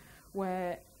 Carl,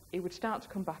 where he would start to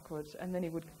come backwards and then he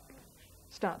would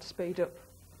start to speed up.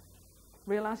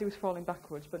 Realise he was falling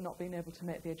backwards but not being able to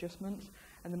make the adjustments,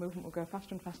 and the movement would go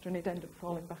faster and faster and he'd end up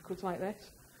falling backwards like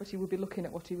this. But he would be looking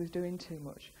at what he was doing too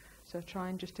much. So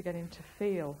trying just to get him to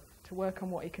feel, to work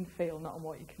on what he can feel, not on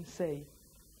what he can see.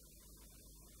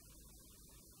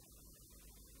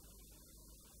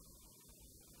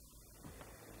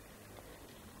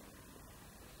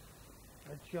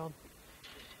 John,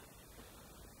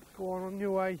 go on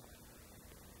your way.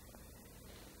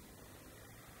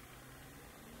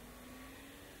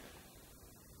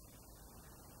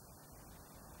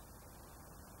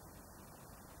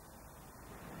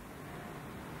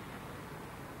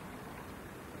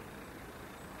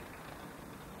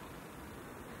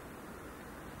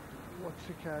 Watch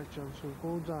the cars, John, so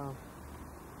go down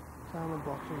the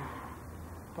bottom,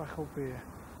 back up here.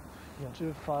 Yeah. Do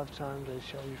it 5 times, they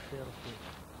show you feel it.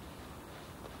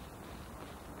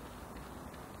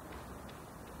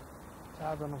 It's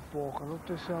hard enough walking up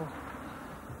this hill,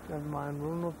 never mind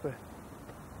running up it.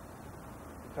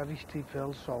 Very steep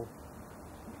hill, so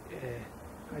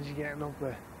as you're getting up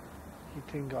it, you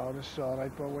think, oh, this is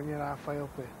alright, but when you're halfway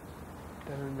up it,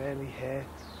 then it really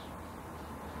hurts.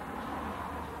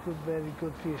 Good, very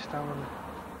good for your stamina.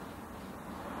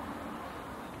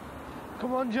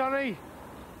 Come on, Johnny!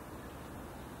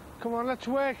 Come on, let's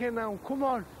work it now, come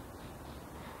on!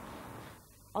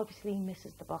 Obviously he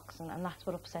misses the boxing, and that's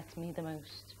what upsets me the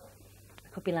most. I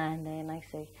could be lying there and I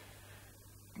say,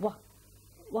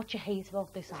 what you hate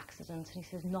about this accident? And he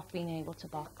says, not being able to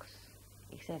box.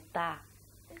 He said, that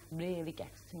really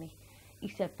gets to me. He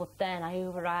said, but then I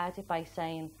override it by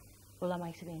saying, well, I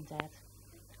might have been dead.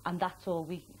 And that's all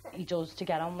he does to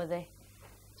get on with it.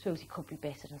 I suppose he could be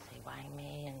bitter and say, why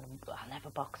me, and I'll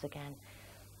never box again.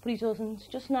 But he doesn't.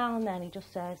 Just now and then he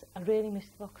just says, I really miss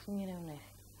the boxing, you know, Nick.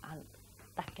 And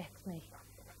that gets me.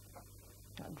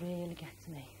 That really gets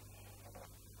me.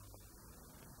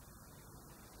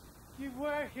 Keep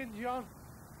working, John.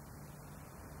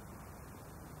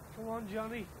 Come on,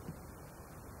 Johnny.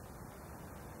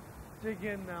 Dig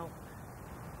in now.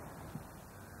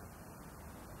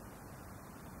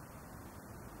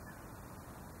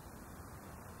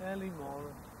 Early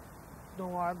morning.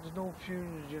 There's no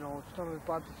fumes, you know, it's not as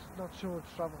bad, it's not so much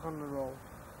traffic on the road,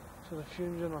 so the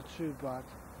fumes are not too bad.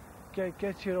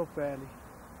 Get you up early,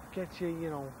 get you,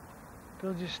 you know,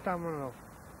 build your stamina up,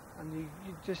 and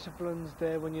your discipline's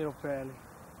there when you're up early.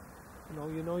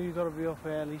 You know you've got to be up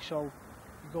early, so you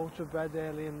go to bed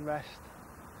early and rest,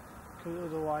 because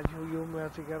otherwise you won't be able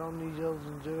to get on these hills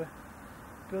and do it.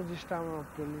 Build your stamina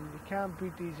up brilliant, you can't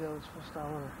beat these hills for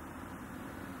stamina.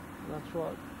 That's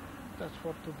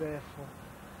what they're there for.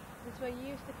 That's where you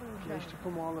used to come and train? I used to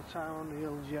come all the time on the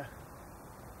hills, yeah.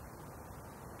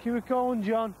 Keep it going,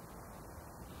 John.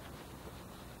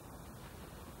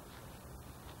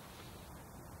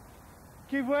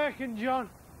 Keep working, John.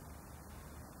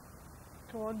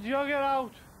 Come on, jog it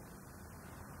out.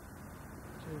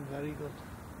 Doing very good.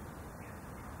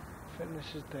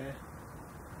 Fitness is there.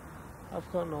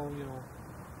 I've got no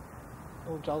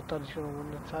doubt that he's going to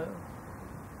win the title.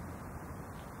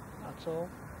 That's all.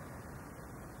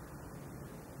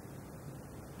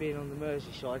 Being on the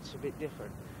Merseyside, it's a bit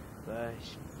different, but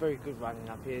it's very good running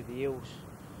up here. The hills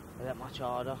are that much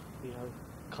harder, you know.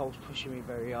 Cole's pushing me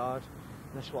very hard,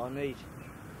 and that's what I need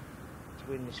to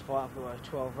win this fight. I've got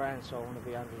 12 rounds, so I want to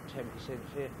be 110%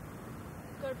 fit.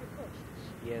 Got to be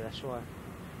pushed. Yeah, that's right.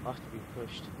 I have to be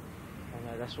pushed,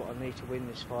 and that's what I need to win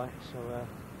this fight. So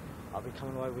I'll be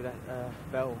coming away with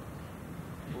that belt.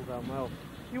 All going well.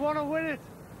 You want to win it?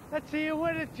 Let's see you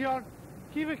win it, John.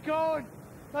 Keep it going,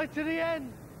 right to the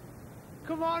end.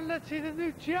 Come on, let's see the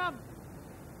new champ.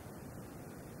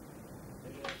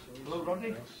 Hello,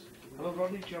 Rodney. Hello,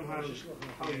 Rodney. John Harris.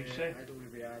 How are you, sir?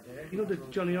 You know the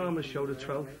Johnny Armour show, the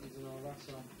 12th?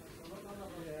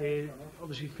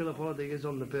 Obviously, Philip Holiday is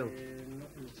on the bill.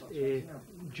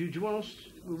 Do you want us?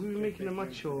 Will we be making a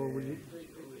match, or are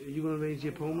you going to arrange the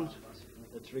opponent?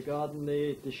 It's regarding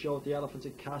the show at the Elephant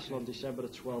Castle on December the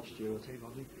 12th, Stuart.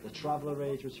 The travel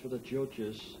arrangements for the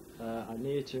judges. I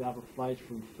need to have a flight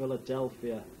from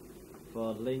Philadelphia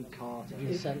for Link Carter.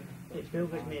 If Bill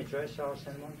gives me a address, I'll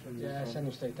send one from you. Yeah, send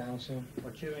them straight down soon.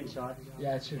 Or two inside?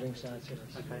 Yeah, two ringside.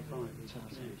 Okay, fine.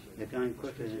 They're going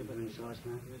quicker than ringside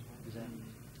now. Is that?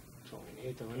 That's what we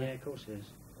need, though, isn't it? Yeah, of course it is.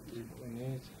 That's what we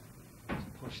need.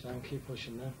 Push down, keep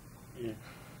pushing now. Yeah.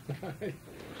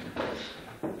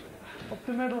 Up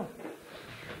the middle.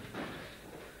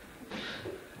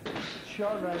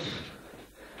 Short right.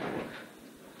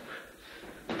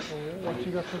 So what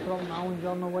you got to throw now? He's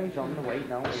on the weight? He's on the weight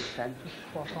now, he's 10. Just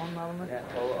spot on now, isn't it? Yeah,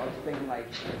 so I was thinking like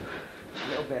a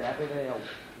little bit heavy there,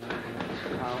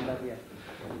 pound heavier.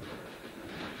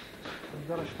 You've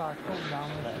got to start cutting down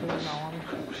the speed now,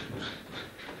 haven't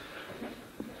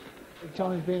you?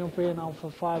 Johnny's been up here now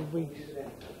for 5 weeks.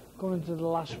 Going into the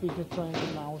last week of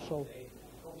training now, so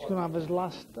he's going to have his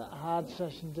last hard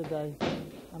session today,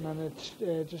 and then it's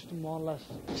just more or less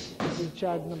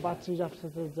recharging the batteries after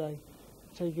the day.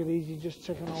 Take it easy, just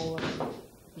ticking over.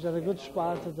 He's had a good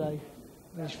spar today,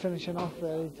 and he's finishing off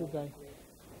early today.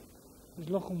 He's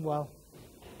looking well.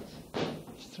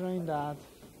 He's trained hard,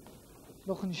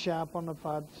 looking sharp on the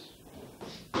pads.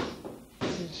 You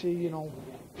can see, you know,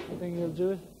 I think he'll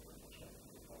do it.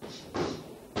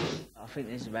 I think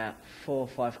there's about 4 or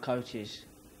 5 coaches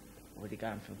already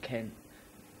going from Kent,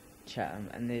 Chatham,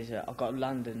 and there's I've got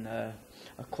London,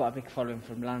 quite a big following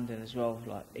from London as well,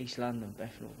 like East London,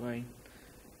 Bethnal Green.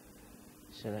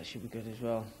 So that should be good as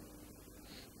well.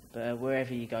 But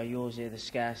wherever you go, you always hear the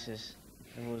Scousers.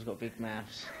 They've always got big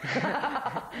mouths.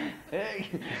 Hey,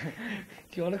 do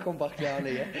you want to come back down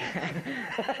here?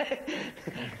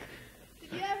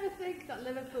 Did you ever think that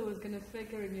Liverpool was going to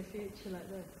figure in your future like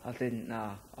this? I didn't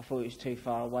know. I thought it was too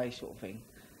far away sort of thing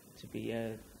to be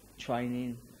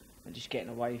training and just getting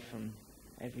away from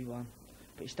everyone.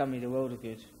 But it's done me the world of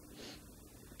good.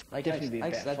 Like Definitely be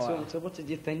a better fighter. So what did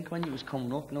you think when you was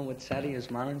coming up, you know, with Terry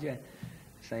as manager?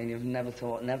 Saying you've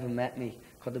never met me,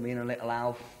 could have been a little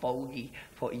owl fogey,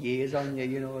 put years on you,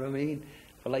 you know what I mean?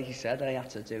 But like you said, I had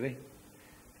to do it.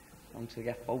 I'm to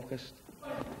get focused.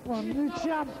 Come on, new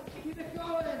champ. Keep it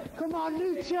going. Come on,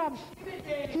 new champ.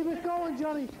 Keep it going,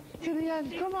 Johnny. To the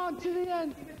end. Come on, to the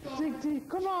end. Zig.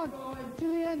 Come on. To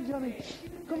the end, Johnny.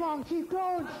 Come on, keep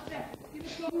going.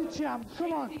 New champ.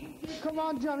 Come on. Come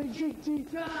on, Johnny. Zig.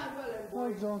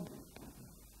 Well done.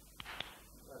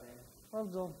 Well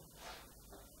done.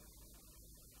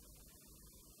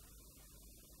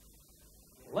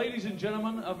 Ladies and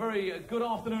gentlemen, a very good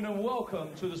afternoon and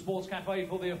welcome to the Sports Cafe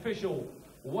for the official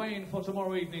weigh-in for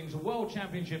tomorrow evening's World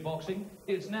Championship Boxing.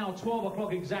 It's now 12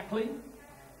 o'clock exactly,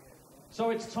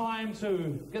 so it's time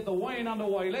to get the weigh-in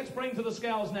underway. Let's bring to the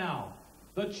scales now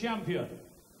the champion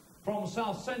from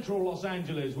South Central Los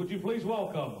Angeles. Would you please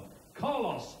welcome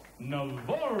Carlos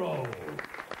Navarro.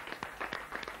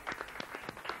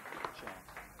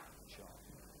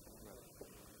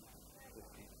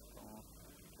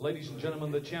 Ladies and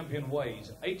gentlemen, the champion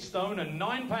weighs 8 stone and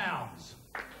 9 pounds.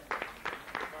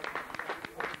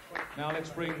 Now let's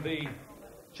bring the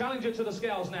challenger to the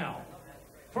scales now.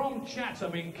 From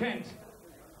Chatham in Kent,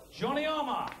 Johnny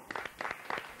Armour.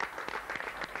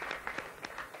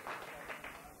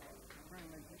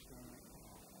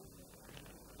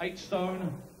 $8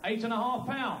 stone, 8.5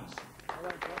 pounds.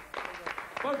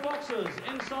 Both boxers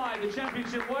inside the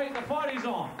championship weight. The fight is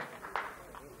on.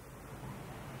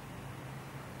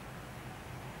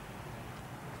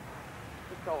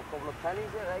 Just throw a couple of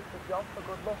pennies in, eh? Good job, for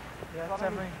good luck.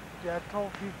 Yeah, throw a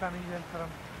few pennies in for him.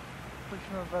 Wish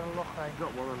him a better luck, eh?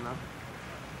 Got one on that.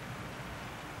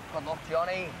 Good luck,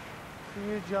 Johnny. For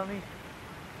you, Johnny.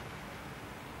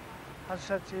 As I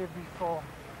said to you before,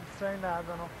 he's trained hard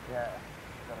enough. Yeah,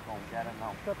 gotta go and get him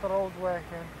now. Got the road work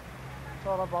in. It's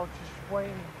all about just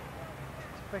waiting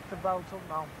to pick the belt up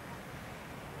now.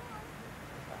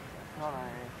 It's not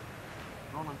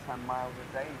running 10 miles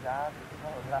a day is hard. It's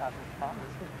not as hard as that.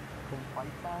 Come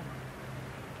fight time.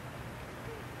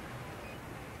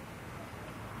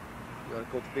 You got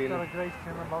a good feeling? Got a great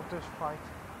feeling about this fight.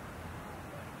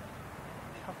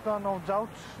 I've got no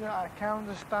doubts. Yeah, I can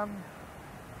understand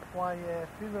why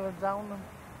people are down them.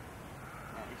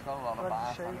 Yeah, he's got a lot of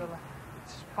bars.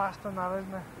 It's past than that,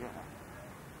 isn't it? Yeah.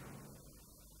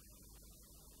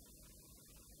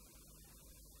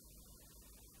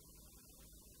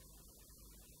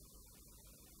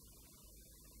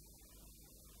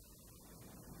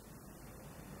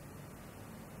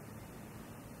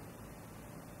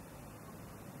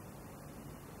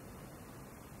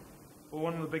 Well,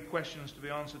 one of the big questions to be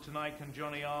answered tonight, can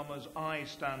Johnny Armour's eyes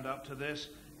stand up to this?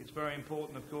 It's very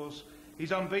important, of course.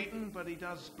 He's unbeaten, but he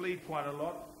does bleed quite a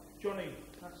lot. Johnny,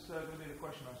 that's going to be the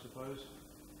question, I suppose.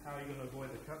 How are you going to avoid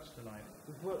the cuts tonight?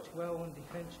 We've worked well on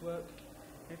defence work.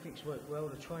 Everything's worked well.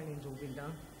 The training's all been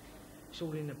done. It's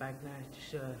all in the bag now.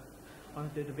 Just I'm going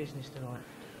to do the business tonight.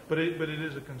 But it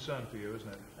is a concern for you, isn't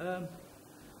it?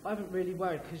 I haven't really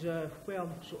worried because where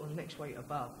I'm sort of next weight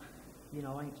above, you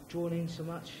know, I ain't drawn in so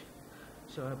much.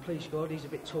 So please God, he's a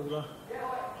bit taller.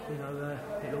 You know,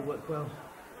 it'll work well.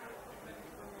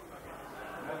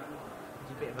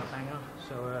 He's a bit of a banger,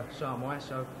 so am I.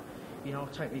 So, you know, I'll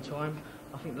take my time.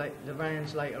 I think the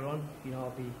rounds later on, you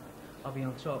know, I'll be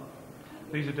on top.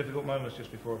 These are difficult moments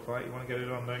just before a fight. You want to get it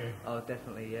on, don't you? Oh,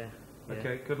 definitely, yeah.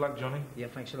 Okay, good luck, Johnny. Yeah,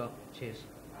 thanks a lot. Cheers.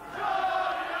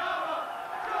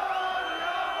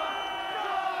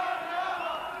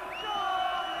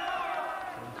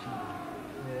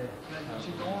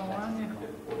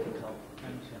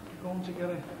 Going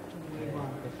together,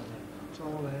 it's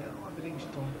all everything's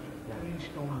done, everything's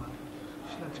gone.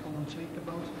 Just let's go and take the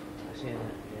boat. That's it.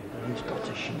 He's got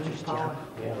to shoot his jab,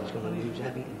 or he's going to lose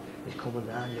everything. He's coming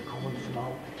down, you're coming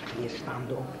slow, you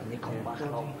stand up and you come back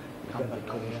low. You've got to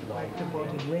come slow.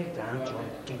 Work down, John,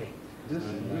 give it. This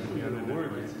is going to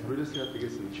work. We just have to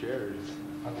get some chairs.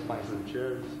 I'll buy some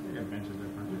chairs. Yeah, benches are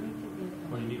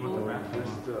different. Well, you need one to wrap.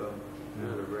 Just the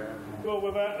wrap. Go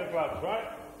without the gloves,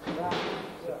 right?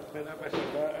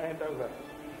 Hand over.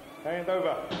 Hand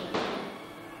over.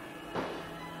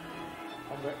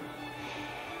 I'm ready.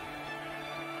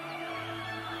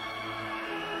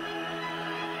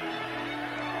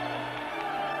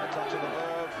 A touch of the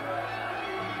verve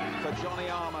for Johnny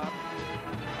Armour.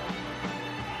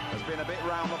 Has been a bit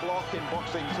round the block in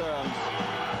boxing terms,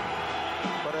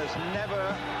 but has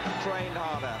never trained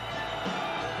harder.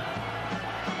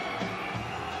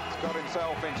 He's got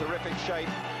himself in terrific shape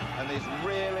and is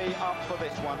really up for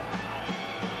this one.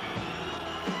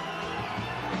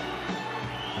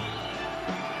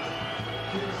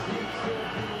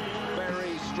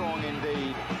 Very strong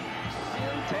indeed.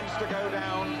 Tends to go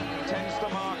down, tends to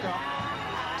mark up,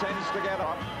 tends to get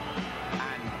up,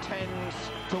 and tends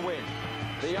to win.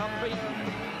 The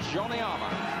unbeaten Johnny Armour.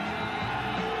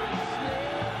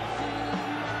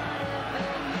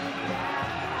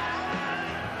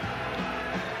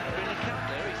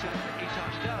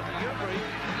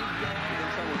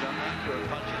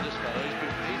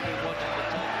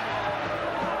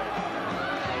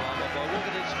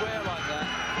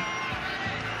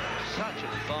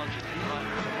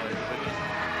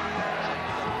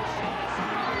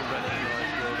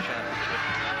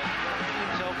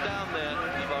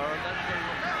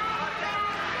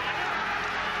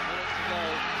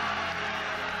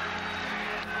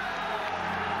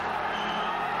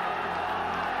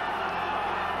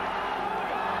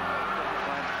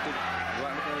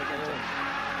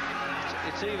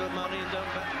 It's even money and don't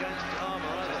bet against Armour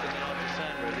either. I think I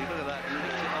understand really. Look at that, he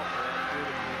picked it off there,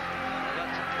 beautifully.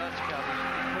 That's Chatham,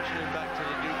 pushing him back to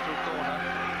the neutral corner.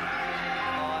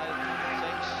 5,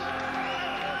 6,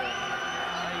 7,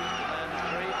 8 and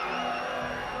 3.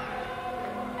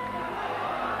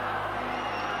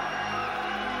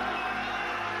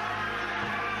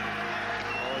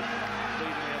 Oh, he's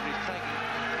leading him,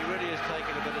 he really is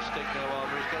taking a bit of stick now,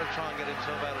 Armour. He's got to try and get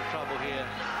himself out of trouble here.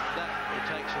 That will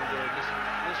take some doing. This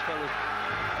fella's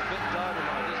a bit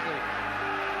dynamite, isn't he?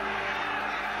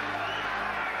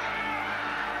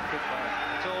 Good fight.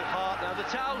 It's all heart now. The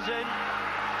towel's in.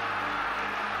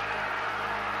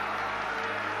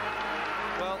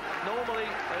 Well,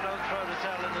 normally they don't throw the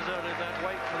towel in as early as that.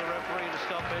 Wait for the referee to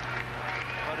stop it.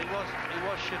 But he was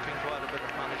shipping quite a bit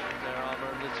of punishment there, Armour,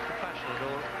 and it's compassionate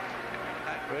all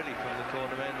act really from the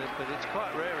corner end, but it's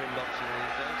quite rare in boxing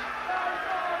these days.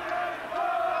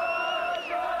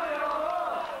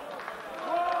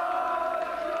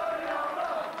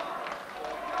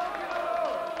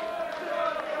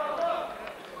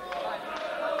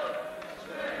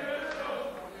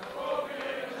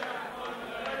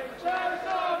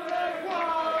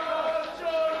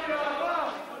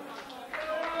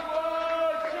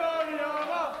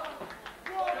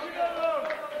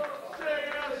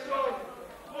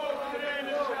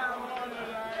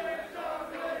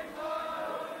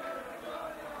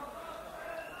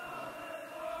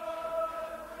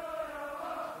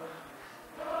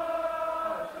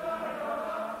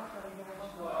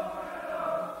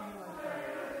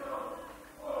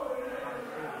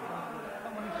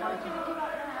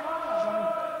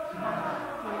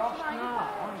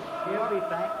 He'll be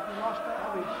back. He lost it.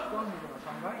 I'll be strong or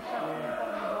something, right?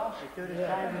 Yeah. He do the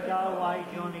same, go away,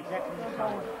 John, exactly the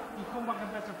same. You come back a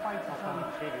better fighter. I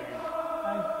can't see it.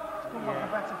 Come back a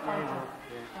better fighter.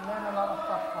 And learn a lot of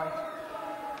stuff, right?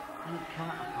 You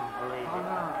can't, I can't believe it. I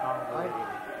know. I can't believe it.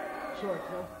 Sure,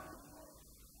 Phil.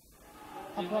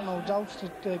 I've got no doubts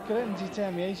that the grit and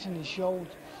determination he showed,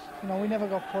 you know, we never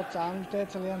got put down, he was there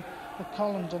till the end, but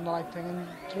Colin done the right thing and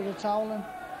threw the towel in.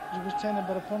 He was taking a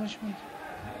bit of punishment,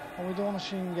 and we don't want to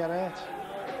see him get hurt.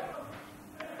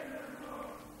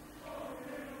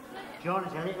 John,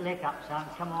 it's a little hiccup, son.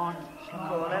 Come on. Come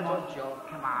on, John.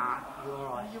 Come on. You're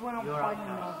all right. You're all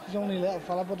right. He's only a little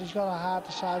fella, but he's got a heart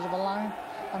the size of a lion,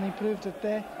 and he proved it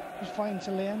there. He was fighting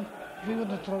till the end. If he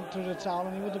wouldn't have thrown the towel,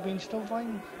 and he would have been still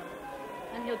fighting.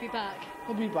 And he'll be back.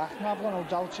 He'll be back. No, I've got no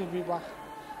doubts he'll be back.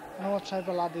 I know what type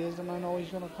of lad he is, and I know he's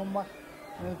going to come back.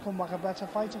 And he'll come back a better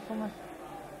fighter for me.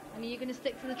 And are you going to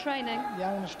stick to the training? Yeah,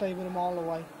 I'm going to stay with him all the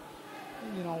way.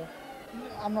 You know,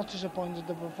 I'm not disappointed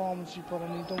the performance he put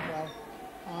in. He done well.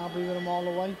 And I'll be with him all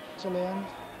the way till the end.